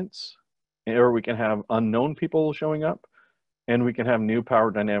arguments, or we can have unknown people showing up, and we can have new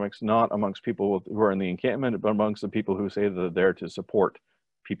power dynamics, not amongst people who are in the encampment, but amongst the people who say that they're there to support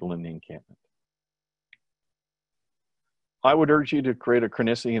people in the encampment. I would urge you to create a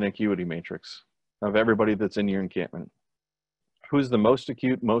chronicity and acuity matrix of everybody that's in your encampment. Who's the most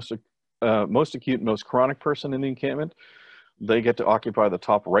acute, most chronic person in the encampment? They get to occupy the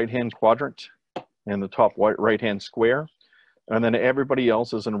top right-hand quadrant and the top right-hand square, and then everybody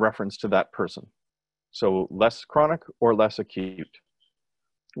else is in reference to that person. So less chronic or less acute.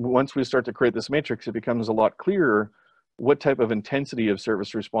 Once we start to create this matrix, it becomes a lot clearer what type of intensity of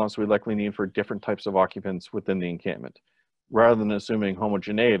service response we likely need for different types of occupants within the encampment, rather than assuming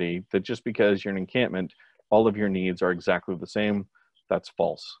homogeneity that just because you're an encampment, all of your needs are exactly the same. That's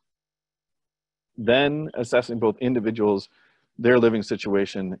false. Then assessing both individuals their living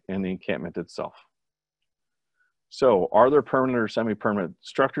situation in the encampment itself. So are there permanent or semi-permanent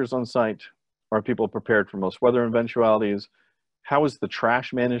structures on site? Are people prepared for most weather eventualities? How is the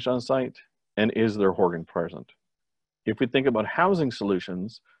trash managed on site? And is there hoarding present? If we think about housing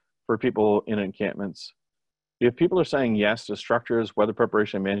solutions for people in encampments, if people are saying yes to structures, weather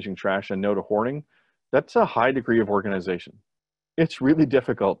preparation, managing trash, and no to hoarding, that's a high degree of organization. It's really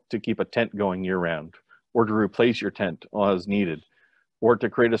difficult to keep a tent going year round, or to replace your tent as needed, or to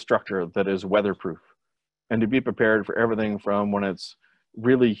create a structure that is weatherproof, and to be prepared for everything from when it's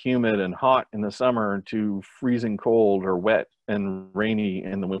really humid and hot in the summer to freezing cold or wet and rainy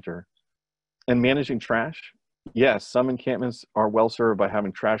in the winter. And managing trash, yes, some encampments are well served by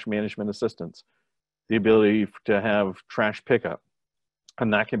having trash management assistance, the ability to have trash pickup,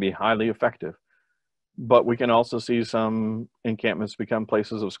 and that can be highly effective. But we can also see some encampments become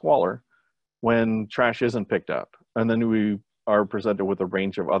places of squalor when trash isn't picked up. And then we are presented with a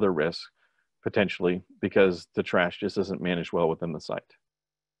range of other risks, potentially, because the trash just isn't managed well within the site.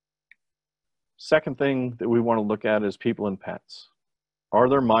 Second thing that we want to look at is people and pets. Are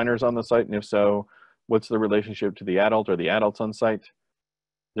there minors on the site? And if so, what's the relationship to the adult or the adults on site?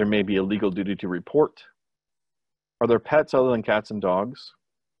 There may be a legal duty to report. Are there pets other than cats and dogs?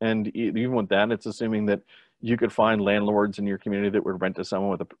 And even with that, it's assuming that you could find landlords in your community that would rent to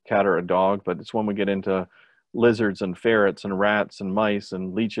someone with a cat or a dog, but it's when we get into lizards and ferrets and rats and mice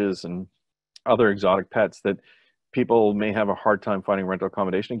and leeches and other exotic pets that people may have a hard time finding rental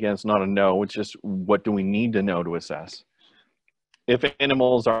accommodation. Again, it's not a no, it's just what do we need to know to assess. If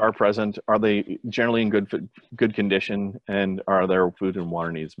animals are present, are they generally in good condition, and are their food and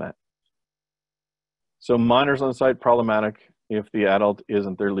water needs met? So minors on site, problematic if the adult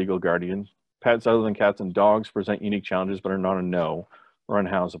isn't their legal guardian. Pets other than cats and dogs present unique challenges but are not a no or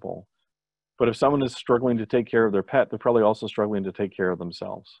unhousable. But if someone is struggling to take care of their pet, they're probably also struggling to take care of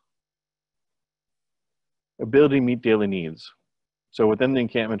themselves. Ability to meet daily needs. So within the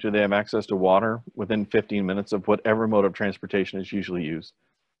encampment, do they have access to water within 15 minutes of whatever mode of transportation is usually used?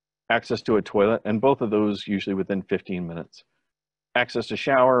 Access to a toilet, and both of those usually within 15 minutes. Access to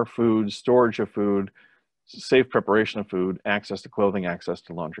shower, food, storage of food, safe preparation of food, access to clothing, access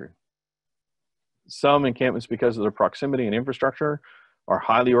to laundry. Some encampments, because of their proximity and infrastructure, are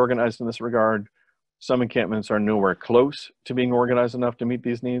highly organized in this regard. Some encampments are nowhere close to being organized enough to meet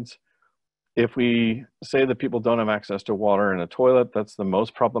these needs. If we say that people don't have access to water and a toilet, that's the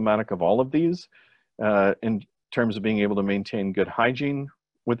most problematic of all of these in terms of being able to maintain good hygiene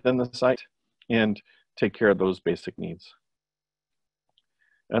within the site and take care of those basic needs.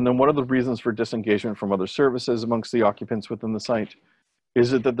 And then what are the reasons for disengagement from other services amongst the occupants within the site?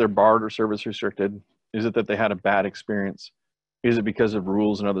 Is it that they're barred or service restricted? Is it that they had a bad experience? Is it because of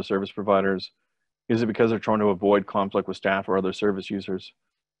rules and other service providers? Is it because they're trying to avoid conflict with staff or other service users?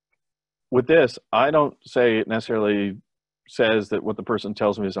 With this, I don't say it necessarily says that what the person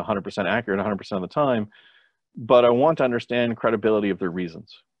tells me is 100% accurate 100% of the time, but I want to understand credibility of their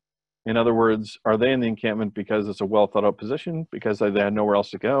reasons. In other words, are they in the encampment because it's a well thought out position, because they had nowhere else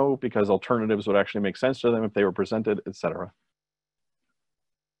to go, because alternatives would actually make sense to them if they were presented, etc.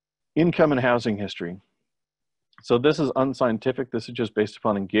 Income and housing history. So this is unscientific. This is just based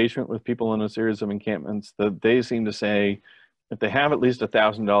upon engagement with people in a series of encampments that they seem to say if they have at least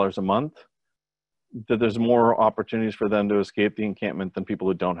 $1,000 a month, that there's more opportunities for them to escape the encampment than people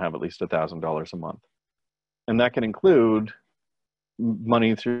who don't have at least $1,000 a month. And that can include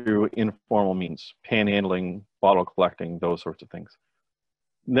money through informal means, panhandling, bottle collecting, those sorts of things.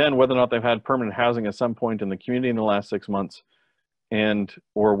 Then whether or not they've had permanent housing at some point in the community in the last 6 months, and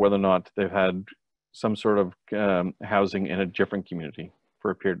or whether or not they've had some sort of housing in a different community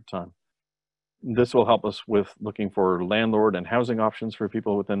for a period of time. This will help us with looking for landlord and housing options for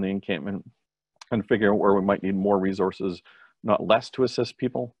people within the encampment and figure out where we might need more resources, not less, to assist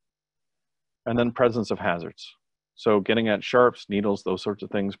people. And then presence of hazards. So getting at sharps, needles, those sorts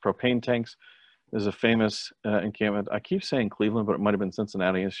of things. Propane tanks is a famous encampment. I keep saying Cleveland, but it might have been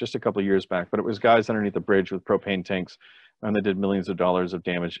Cincinnati. It's just a couple of years back, but it was guys underneath the bridge with propane tanks, and they did millions of dollars of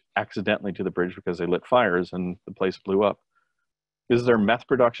damage accidentally to the bridge because they lit fires and the place blew up. Is there meth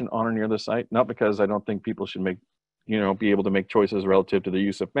production on or near the site? Not because I don't think people should make, be able to make choices relative to the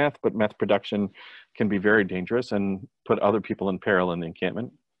use of meth, but meth production can be very dangerous and put other people in peril in the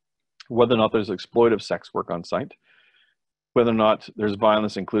encampment. Whether or not there's exploitive sex work on site, whether or not there's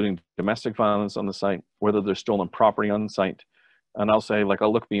violence, including domestic violence on the site, whether there's stolen property on site. And I'll say,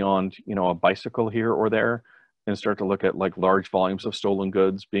 I'll look beyond, a bicycle here or there and start to look at large volumes of stolen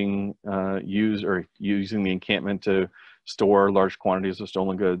goods being used or using the encampment to store large quantities of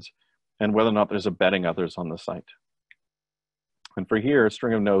stolen goods, and whether or not there's abetting others on the site. And for here, a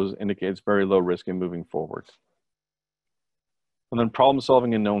string of no's indicates very low risk in moving forward. And then problem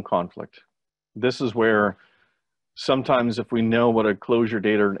solving and known conflict. This is where sometimes if we know what a closure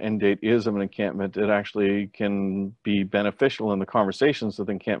date or an end date is of an encampment, it actually can be beneficial in the conversations with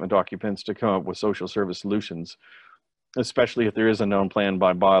encampment occupants to come up with social service solutions, especially if there is a known plan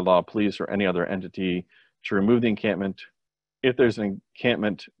by bylaw, police, or any other entity to remove the encampment. If there's an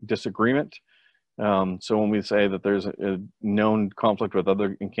encampment disagreement, so when we say that there's a known conflict with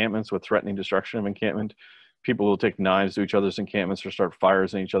other encampments with threatening destruction of encampment, people will take knives to each other's encampments or start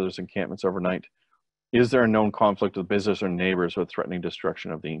fires in each other's encampments overnight. Is there a known conflict with business or neighbors with threatening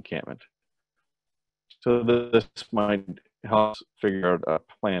destruction of the encampment? So this might help us figure out a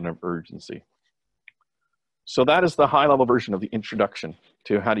plan of urgency. So that is the high-level version of the introduction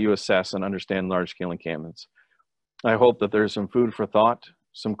to how do you assess and understand large-scale encampments. I hope that there's some food for thought,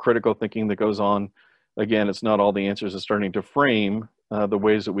 some critical thinking that goes on. Again, it's not all the answers. It's starting to frame the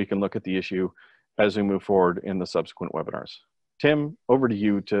ways that we can look at the issue as we move forward in the subsequent webinars. Tim, over to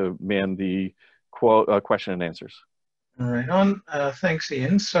you to man the question and answers. Right on. Thanks,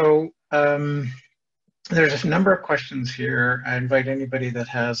 Ian. So there's a number of questions here. I invite anybody that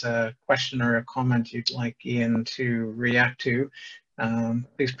has a question or a comment you'd like Ian to react to,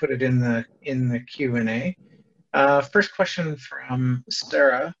 please put it in the Q&A. First question from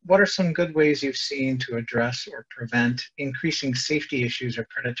Sarah. What are some good ways you've seen to address or prevent increasing safety issues or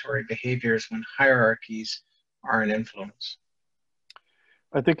predatory behaviors when hierarchies are an influence?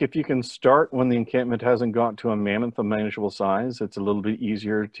 I think if you can start when the encampment hasn't got to a mammoth of manageable size, it's a little bit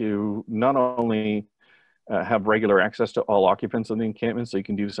easier to not only have regular access to all occupants of the encampment, so you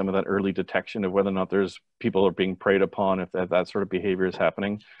can do some of that early detection of whether or not there's people are being preyed upon if that sort of behavior is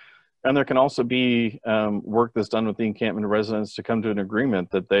happening. And there can also be work that's done with the encampment residents to come to an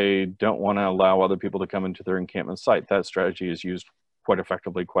agreement that they don't want to allow other people to come into their encampment site. That strategy is used quite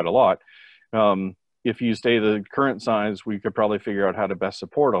effectively, quite a lot. If you stay the current size, we could probably figure out how to best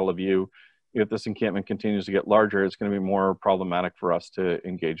support all of you. If this encampment continues to get larger, it's going to be more problematic for us to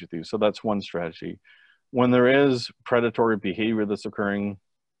engage with you. So that's one strategy. When there is predatory behavior that's occurring,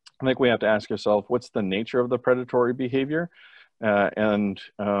 I think we have to ask ourselves, what's the nature of the predatory behavior? Again,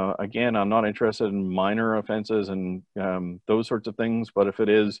 I'm not interested in minor offenses and those sorts of things, but if it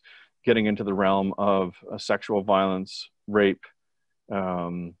is getting into the realm of sexual violence, rape,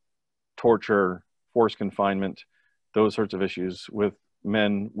 torture, forced confinement, those sorts of issues with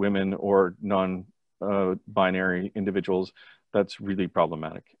men, women, or non-binary individuals, that's really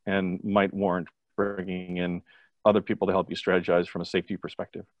problematic and might warrant bringing in other people to help you strategize from a safety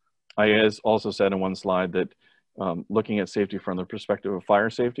perspective. I also said in one slide that looking at safety from the perspective of fire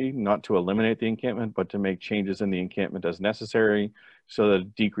safety, not to eliminate the encampment, but to make changes in the encampment as necessary so that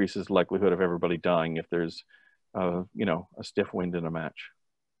it decreases the likelihood of everybody dying if there's a stiff wind in a match.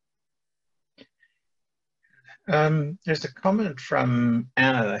 There's a comment from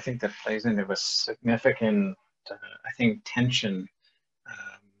Anna that I think that plays into a significant, I think, tension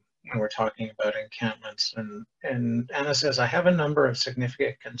when we're talking about encampments. And Anna says, I have a number of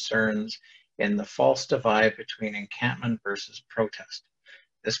significant concerns in the false divide between encampment versus protest.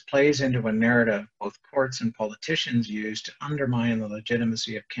 This plays into a narrative both courts and politicians use to undermine the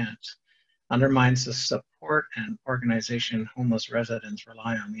legitimacy of camps, undermines the support and organization homeless residents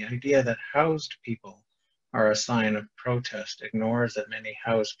rely on. The idea that housed people are a sign of protest ignores that many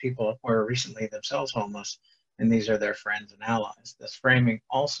housed people were recently themselves homeless, and these are their friends and allies. This framing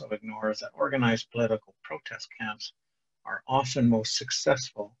also ignores that organized political protest camps are often most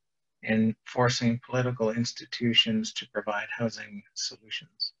successful in forcing political institutions to provide housing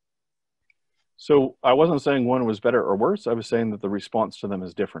solutions. So I wasn't saying one was better or worse. I was saying that the response to them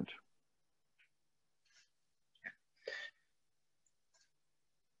is different.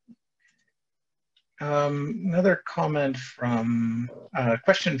 Another comment from a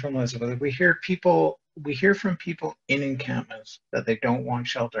question from Elizabeth. We hear from people in encampments that they don't want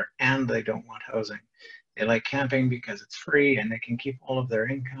shelter and they don't want housing. They like camping because it's free and they can keep all of their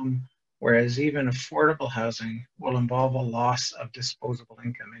income, whereas even affordable housing will involve a loss of disposable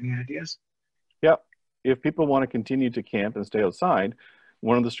income. Any ideas? Yeah, if people want to continue to camp and stay outside,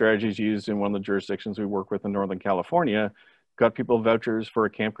 one of the strategies used in one of the jurisdictions we work with in Northern California got people vouchers for a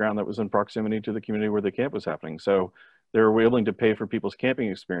campground that was in proximity to the community where the camp was happening. So they were willing to pay for people's camping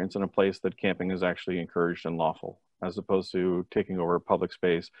experience in a place that camping is actually encouraged and lawful, as opposed to taking over public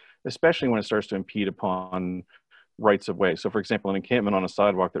space, especially when it starts to impede upon rights of way. So for example, an encampment on a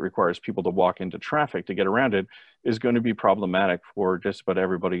sidewalk that requires people to walk into traffic to get around it is going to be problematic for just about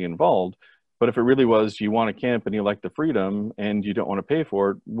everybody involved. But if it really was, you want to camp and you like the freedom and you don't want to pay for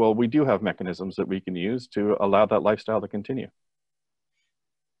it, well, we do have mechanisms that we can use to allow that lifestyle to continue.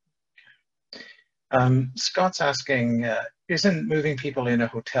 Scott's asking, isn't moving people into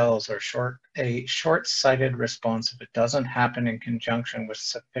hotels or a short-sighted response if it doesn't happen in conjunction with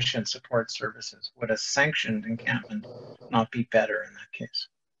sufficient support services? Would a sanctioned encampment not be better in that case?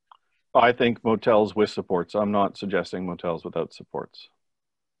 I think motels with supports. I'm not suggesting motels without supports.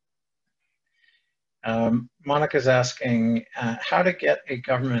 Monica's asking, how do you get a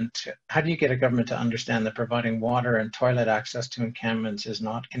government to understand that providing water and toilet access to encampments is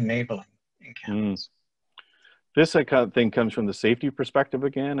not enabling encampments? This I think comes from the safety perspective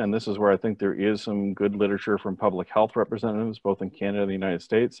again, and this is where I think there is some good literature from public health representatives, both in Canada and the United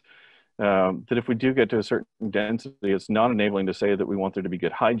States, that if we do get to a certain density, it's not enabling to say that we want there to be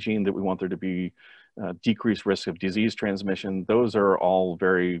good hygiene, that we want there to be decreased risk of disease transmission. Those are all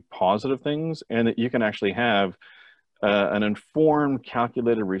very positive things, and that you can actually have an informed,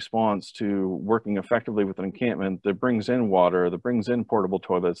 calculated response to working effectively with an encampment that brings in water, that brings in portable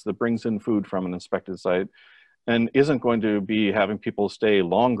toilets, that brings in food from an inspected site, and isn't going to be having people stay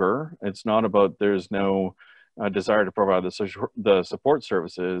longer. It's not about there's no desire to provide the support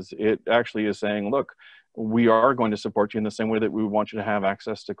services. It actually is saying, look, we are going to support you in the same way that we want you to have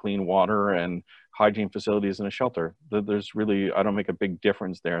access to clean water and hygiene facilities and a shelter. There's really, I don't make a big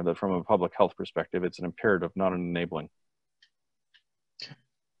difference there, that from a public health perspective, it's an imperative, not an enabling.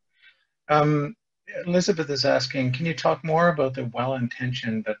 Elizabeth is asking, can you talk more about the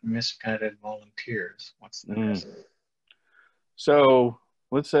well-intentioned but misguided volunteers? What's the message? So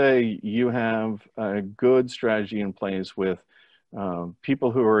let's say you have a good strategy in place with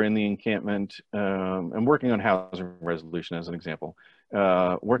people who are in the encampment and working on housing resolution as an example.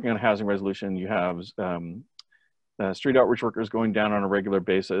 Working on housing resolution, you have street outreach workers going down on a regular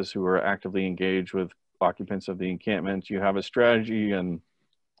basis who are actively engaged with occupants of the encampment. You have a strategy, and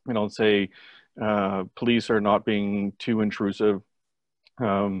let's say police are not being too intrusive.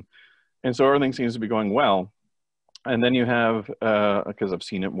 And so everything seems to be going well. And then you have, because I've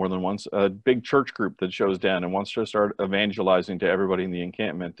seen it more than once, a big church group that shows down and wants to start evangelizing to everybody in the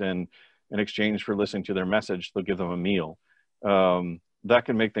encampment. And in exchange for listening to their message, they'll give them a meal. That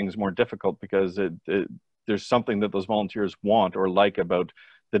can make things more difficult because there's something that those volunteers want or like about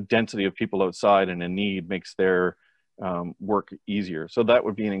the density of people outside, and a need makes their work easier. So that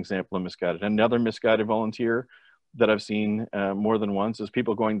would be an example of misguided. Another misguided volunteer that I've seen more than once is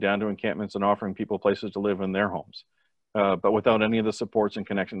people going down to encampments and offering people places to live in their homes, but without any of the supports and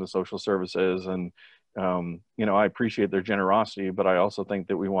connection to social services. And, I appreciate their generosity, but I also think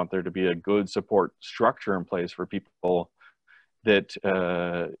that we want there to be a good support structure in place for people that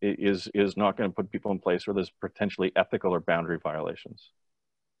is not going to put people in place where there's potentially ethical or boundary violations.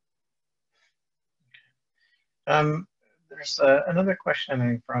 There's another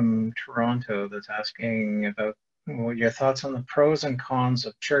question from Toronto that's asking about your thoughts on the pros and cons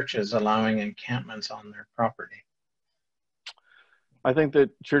of churches allowing encampments on their property. I think that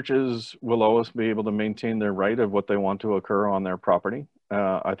churches will always be able to maintain their right of what they want to occur on their property.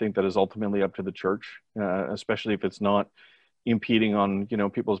 I think that is ultimately up to the church, especially if it's not impeding on,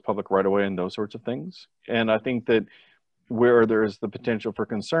 people's public right of way and those sorts of things. And I think that where there's the potential for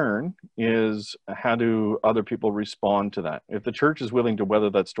concern is how do other people respond to that? If the church is willing to weather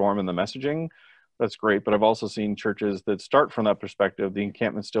that storm in the messaging, that's great. But I've also seen churches that start from that perspective, the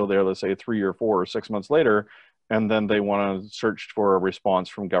encampment's still there, let's say 3 or 4 or 6 months later, and then they want to search for a response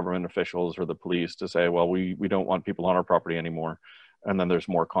from government officials or the police to say, well, we don't want people on our property anymore. And then there's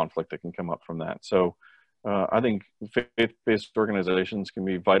more conflict that can come up from that. So I think faith-based organizations can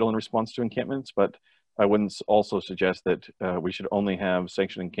be vital in response to encampments, but I wouldn't also suggest that we should only have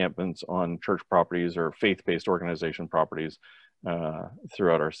sanctioned encampments on church properties or faith-based organization properties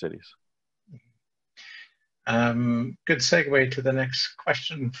throughout our cities. Good segue to the next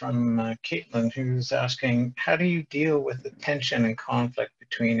question from Caitlin, who's asking, how do you deal with the tension and conflict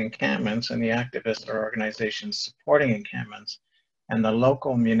between encampments and the activists or organizations supporting encampments and the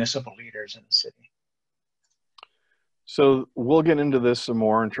local municipal leaders in the city? So we'll get into this some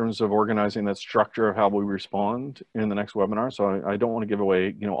more in terms of organizing that structure of how we respond in the next webinar. So I don't want to give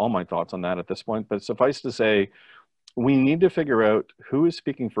away, all my thoughts on that at this point, but suffice to say, we need to figure out who is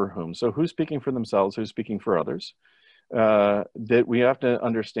speaking for whom. So who's speaking for themselves, who's speaking for others. That we have to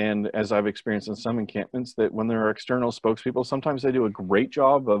understand, as I've experienced in some encampments, that when there are external spokespeople, sometimes they do a great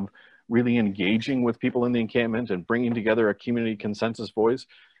job of really engaging with people in the encampment and bringing together a community consensus voice.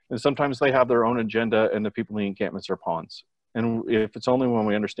 And sometimes they have their own agenda and the people in the encampments are pawns. And if it's only when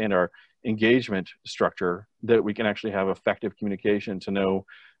we understand our engagement structure that we can actually have effective communication to know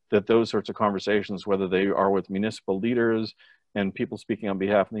that those sorts of conversations, whether they are with municipal leaders and people speaking on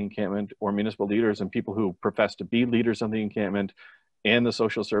behalf of the encampment, or municipal leaders and people who profess to be leaders of the encampment, and the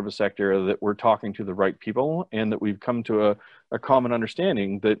social service sector that we're talking to the right people, and that we've come to a common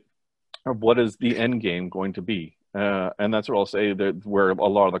understanding that of what is the end game going to be. And that's what I'll say, that where a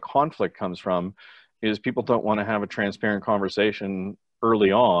lot of the conflict comes from is people don't want to have a transparent conversation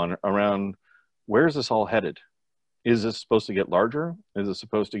early on around, where's this all headed? Is this supposed to get larger? Is it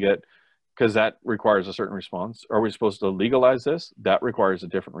supposed to get, because that requires a certain response. Are we supposed to legalize this? That requires a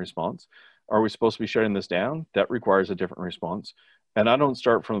different response. Are we supposed to be shutting this down? That requires a different response. And I don't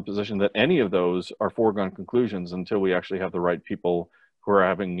start from the position that any of those are foregone conclusions until we actually have the right people who are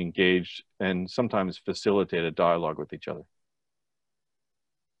having engaged and sometimes facilitated dialogue with each other.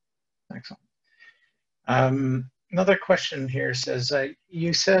 Excellent. Another question here says,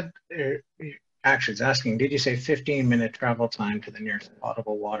 you said, actually it's asking, did you say 15-minute travel time to the nearest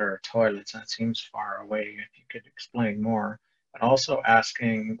potable water or toilets? That seems far away. If you could explain more. But also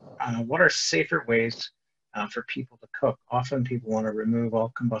asking, what are safer ways for people to cook? Often people want to remove all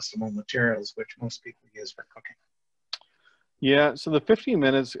combustible materials, which most people use for cooking. Yeah, so the 15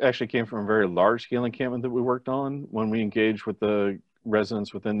 minutes actually came from a very large scale encampment that we worked on. When we engaged with the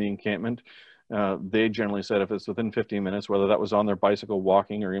residents within the encampment, they generally said if it's within 15 minutes, whether that was on their bicycle,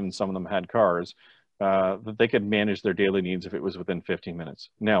 walking, or even some of them had cars, that they could manage their daily needs if it was within 15 minutes.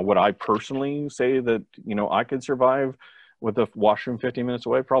 Now, would I personally say that, you know, I could survive with the washroom 15 minutes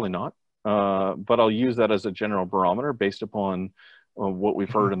away? Probably not. But I'll use that as a general barometer based upon what we've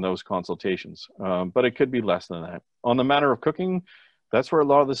heard in those consultations. But it could be less than that. On the matter of cooking, that's where a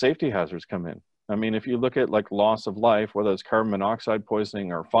lot of the safety hazards come in. I mean, if you look at like loss of life, whether it's carbon monoxide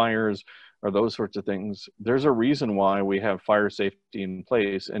poisoning or fires or those sorts of things, there's a reason why we have fire safety in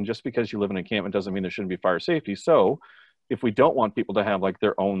place. And just because you live in an encampment doesn't mean there shouldn't be fire safety. So if we don't want people to have like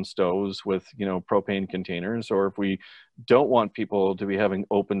their own stoves with, you know, propane containers, or if we don't want people to be having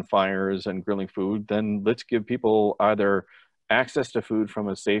open fires and grilling food, then let's give people either access to food from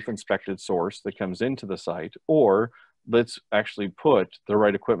a safe inspected source that comes into the site, or let's actually put the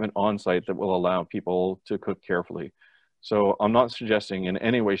right equipment on site that will allow people to cook carefully. So I'm not suggesting in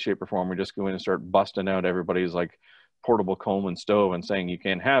any way, shape, or form we're just going to start busting out everybody's like portable Coleman stove and saying you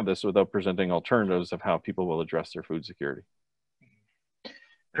can't have this, without presenting alternatives of how people will address their food security.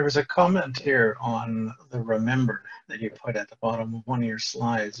 There was a comment here on the remember that you put at the bottom of one of your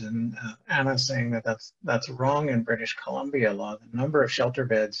slides, and Anna's saying that that's wrong in British Columbia law. The number of shelter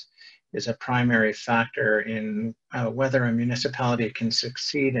beds is a primary factor in whether a municipality can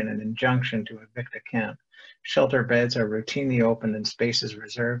succeed in an injunction to evict a camp. Shelter beds are routinely opened in spaces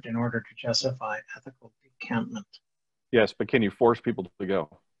reserved in order to justify ethical decampment. Yes, but can you force people to go?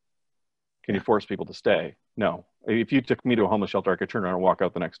 Can you force people to stay? No. If you took me to a homeless shelter, I could turn around and walk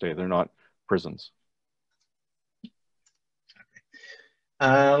out the next day. They're not prisons.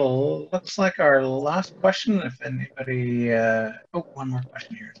 Looks like our last question, if anybody, oh, one more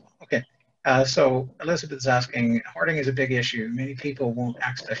question here as well. Okay, so Elizabeth is asking, hoarding is a big issue. Many people won't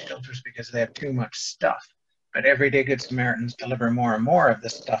access shelters because they have too much stuff, but everyday Good Samaritans deliver more and more of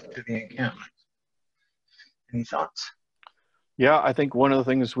this stuff to the encampment. Any thoughts? Yeah, I think one of the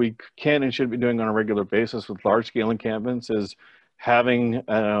things we can and should be doing on a regular basis with large-scale encampments is having,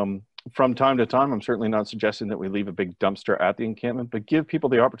 from time to time, I'm certainly not suggesting that we leave a big dumpster at the encampment, but give people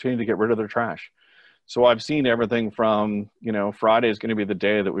the opportunity to get rid of their trash. So I've seen everything from, you know, Friday is going to be the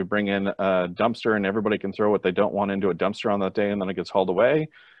day that we bring in a dumpster and everybody can throw what they don't want into a dumpster on that day and then it gets hauled away,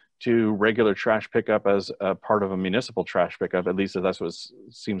 to regular trash pickup as a part of a municipal trash pickup. At least that's what it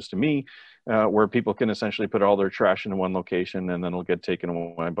seems to me, where people can essentially put all their trash in one location and then it'll get taken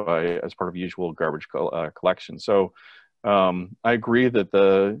away by as part of usual garbage collection. So I agree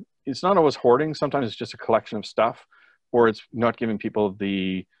that it's not always hoarding. Sometimes it's just a collection of stuff, or it's not giving people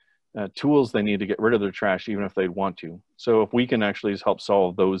the tools they need to get rid of their trash, even if they want to. So if we can actually help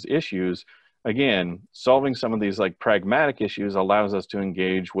solve those issues, again, solving some of these like pragmatic issues allows us to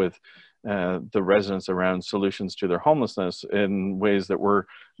engage with the residents around solutions to their homelessness in ways that we're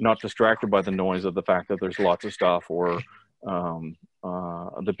not distracted by the noise of the fact that there's lots of stuff, or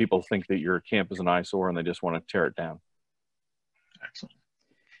the people think that your camp is an eyesore and they just want to tear it down. Excellent.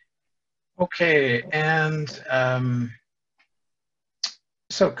 Okay, and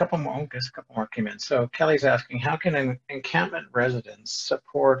so a couple more came in. So Kelly's asking, how can encampment residents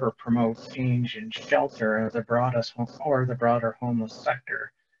support or promote change in shelter or the broader homeless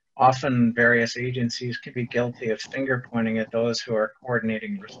sector? Often various agencies can be guilty of finger pointing at those who are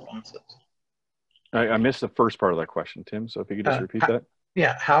coordinating responses. I missed the first part of that question, Tim, so if you could just repeat that.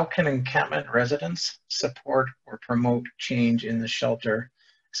 Yeah, how can encampment residents support or promote change in the shelter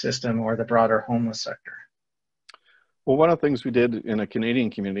system or the broader homeless sector? Well, one of the things we did in a Canadian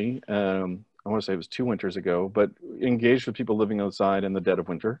community, I want to say it was 2 winters ago, but engaged with people living outside in the dead of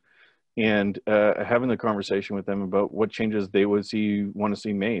winter, and having the conversation with them about what changes they would want to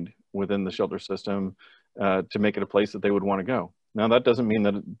see made within the shelter system to make it a place that they would want to go. Now, that doesn't mean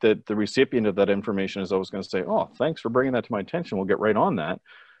that the recipient of that information is always going to say, oh, thanks for bringing that to my attention, we'll get right on that.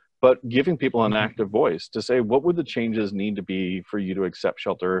 But giving people an active voice to say, what would the changes need to be for you to accept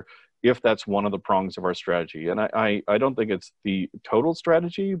shelter if that's one of the prongs of our strategy? And I don't think it's the total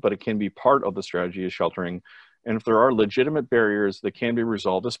strategy, but it can be part of the strategy of sheltering. And if there are legitimate barriers that can be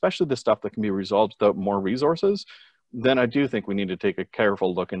resolved, especially the stuff that can be resolved without more resources, then I do think we need to take a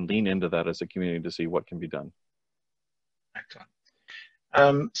careful look and lean into that as a community to see what can be done. Excellent.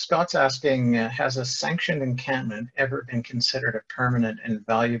 Scott's asking, has a sanctioned encampment ever been considered a permanent and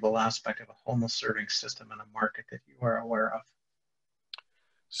valuable aspect of a homeless serving system in a market that you are aware of?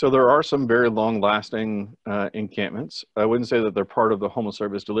 So there are some very long-lasting encampments. I wouldn't say that they're part of the homeless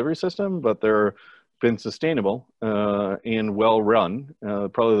service delivery system, but they're been sustainable and well-run.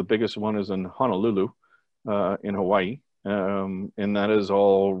 Probably the biggest one is in Honolulu in Hawaii, and that is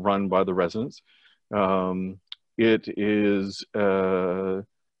all run by the residents. It is,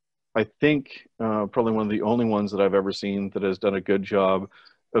 I think, probably one of the only ones that I've ever seen that has done a good job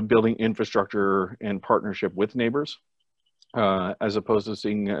of building infrastructure and partnership with neighbors, as opposed to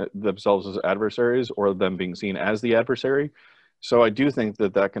seeing themselves as adversaries or them being seen as the adversary. So I do think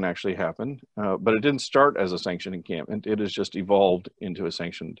that that can actually happen, but it didn't start as a sanctioned encampment. It has just evolved into a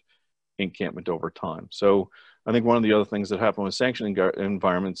sanctioned encampment over time. So I think one of the other things that happen with sanctioned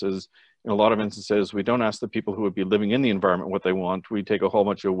environments is, in a lot of instances, we don't ask the people who would be living in the environment what they want. We take a whole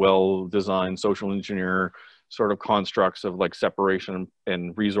bunch of well-designed social engineer sort of constructs of like separation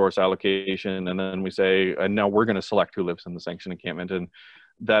and resource allocation, and then we say, and now we're going to select who lives in the sanctioned encampment, and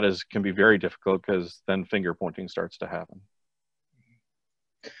that can be very difficult because then finger pointing starts to happen.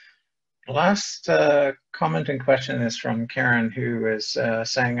 Last comment and question is from Karen, who is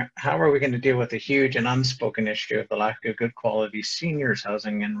saying, how are we going to deal with the huge and unspoken issue of the lack of good quality seniors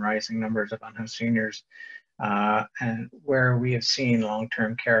housing and rising numbers of unhoused seniors, and where we have seen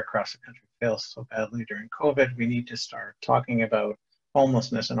long-term care across the country fail so badly during COVID? We need to start talking about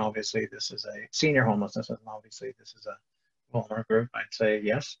homelessness, and obviously this is a senior homelessness, and obviously this is a vulnerable group. I'd say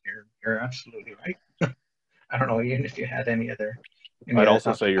yes, you're absolutely right. I don't know, Ian, if you had any other. I'd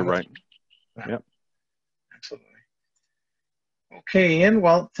also say you're right. Yep. Absolutely. Okay, Ian,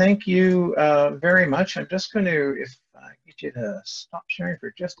 well, thank you very much. I'm just going to, if I get you to stop sharing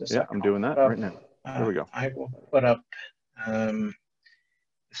for just a second. Yeah, I'm doing that right now. There we go. I will put up the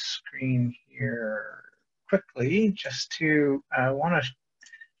screen here quickly just to, I want to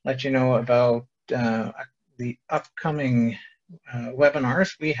let you know about the upcoming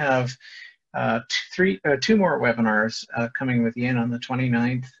webinars. We have two more webinars coming with Ian on the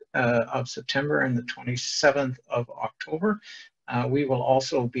 29th of September and the 27th of October. We will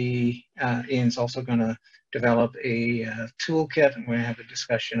also be, Ian's also going to develop a toolkit, and we're going to have a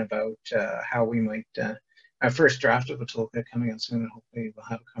discussion about how we might, our first draft of the toolkit coming out soon, and hopefully we'll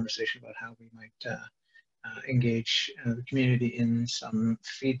have a conversation about how we might engage the community in some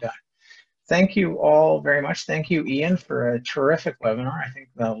feedback. Thank you all very much. Thank you, Ian, for a terrific webinar. I think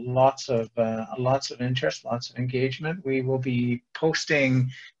lots of interest, lots of engagement. We will be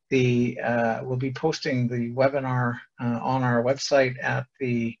posting the webinar on our website at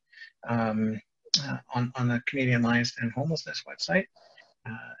the on the Canadian Alliance to End Homelessness website.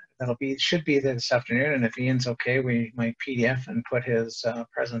 Should be there this afternoon, and if Ian's okay, we might PDF and put his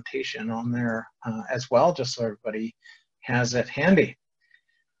presentation on there as well, just so everybody has it handy.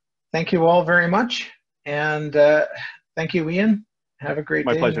 Thank you all very much, and thank you, Ian. Have a great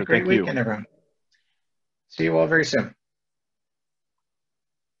day. My pleasure. And a great Thank you. weekend, everyone. See you all very soon.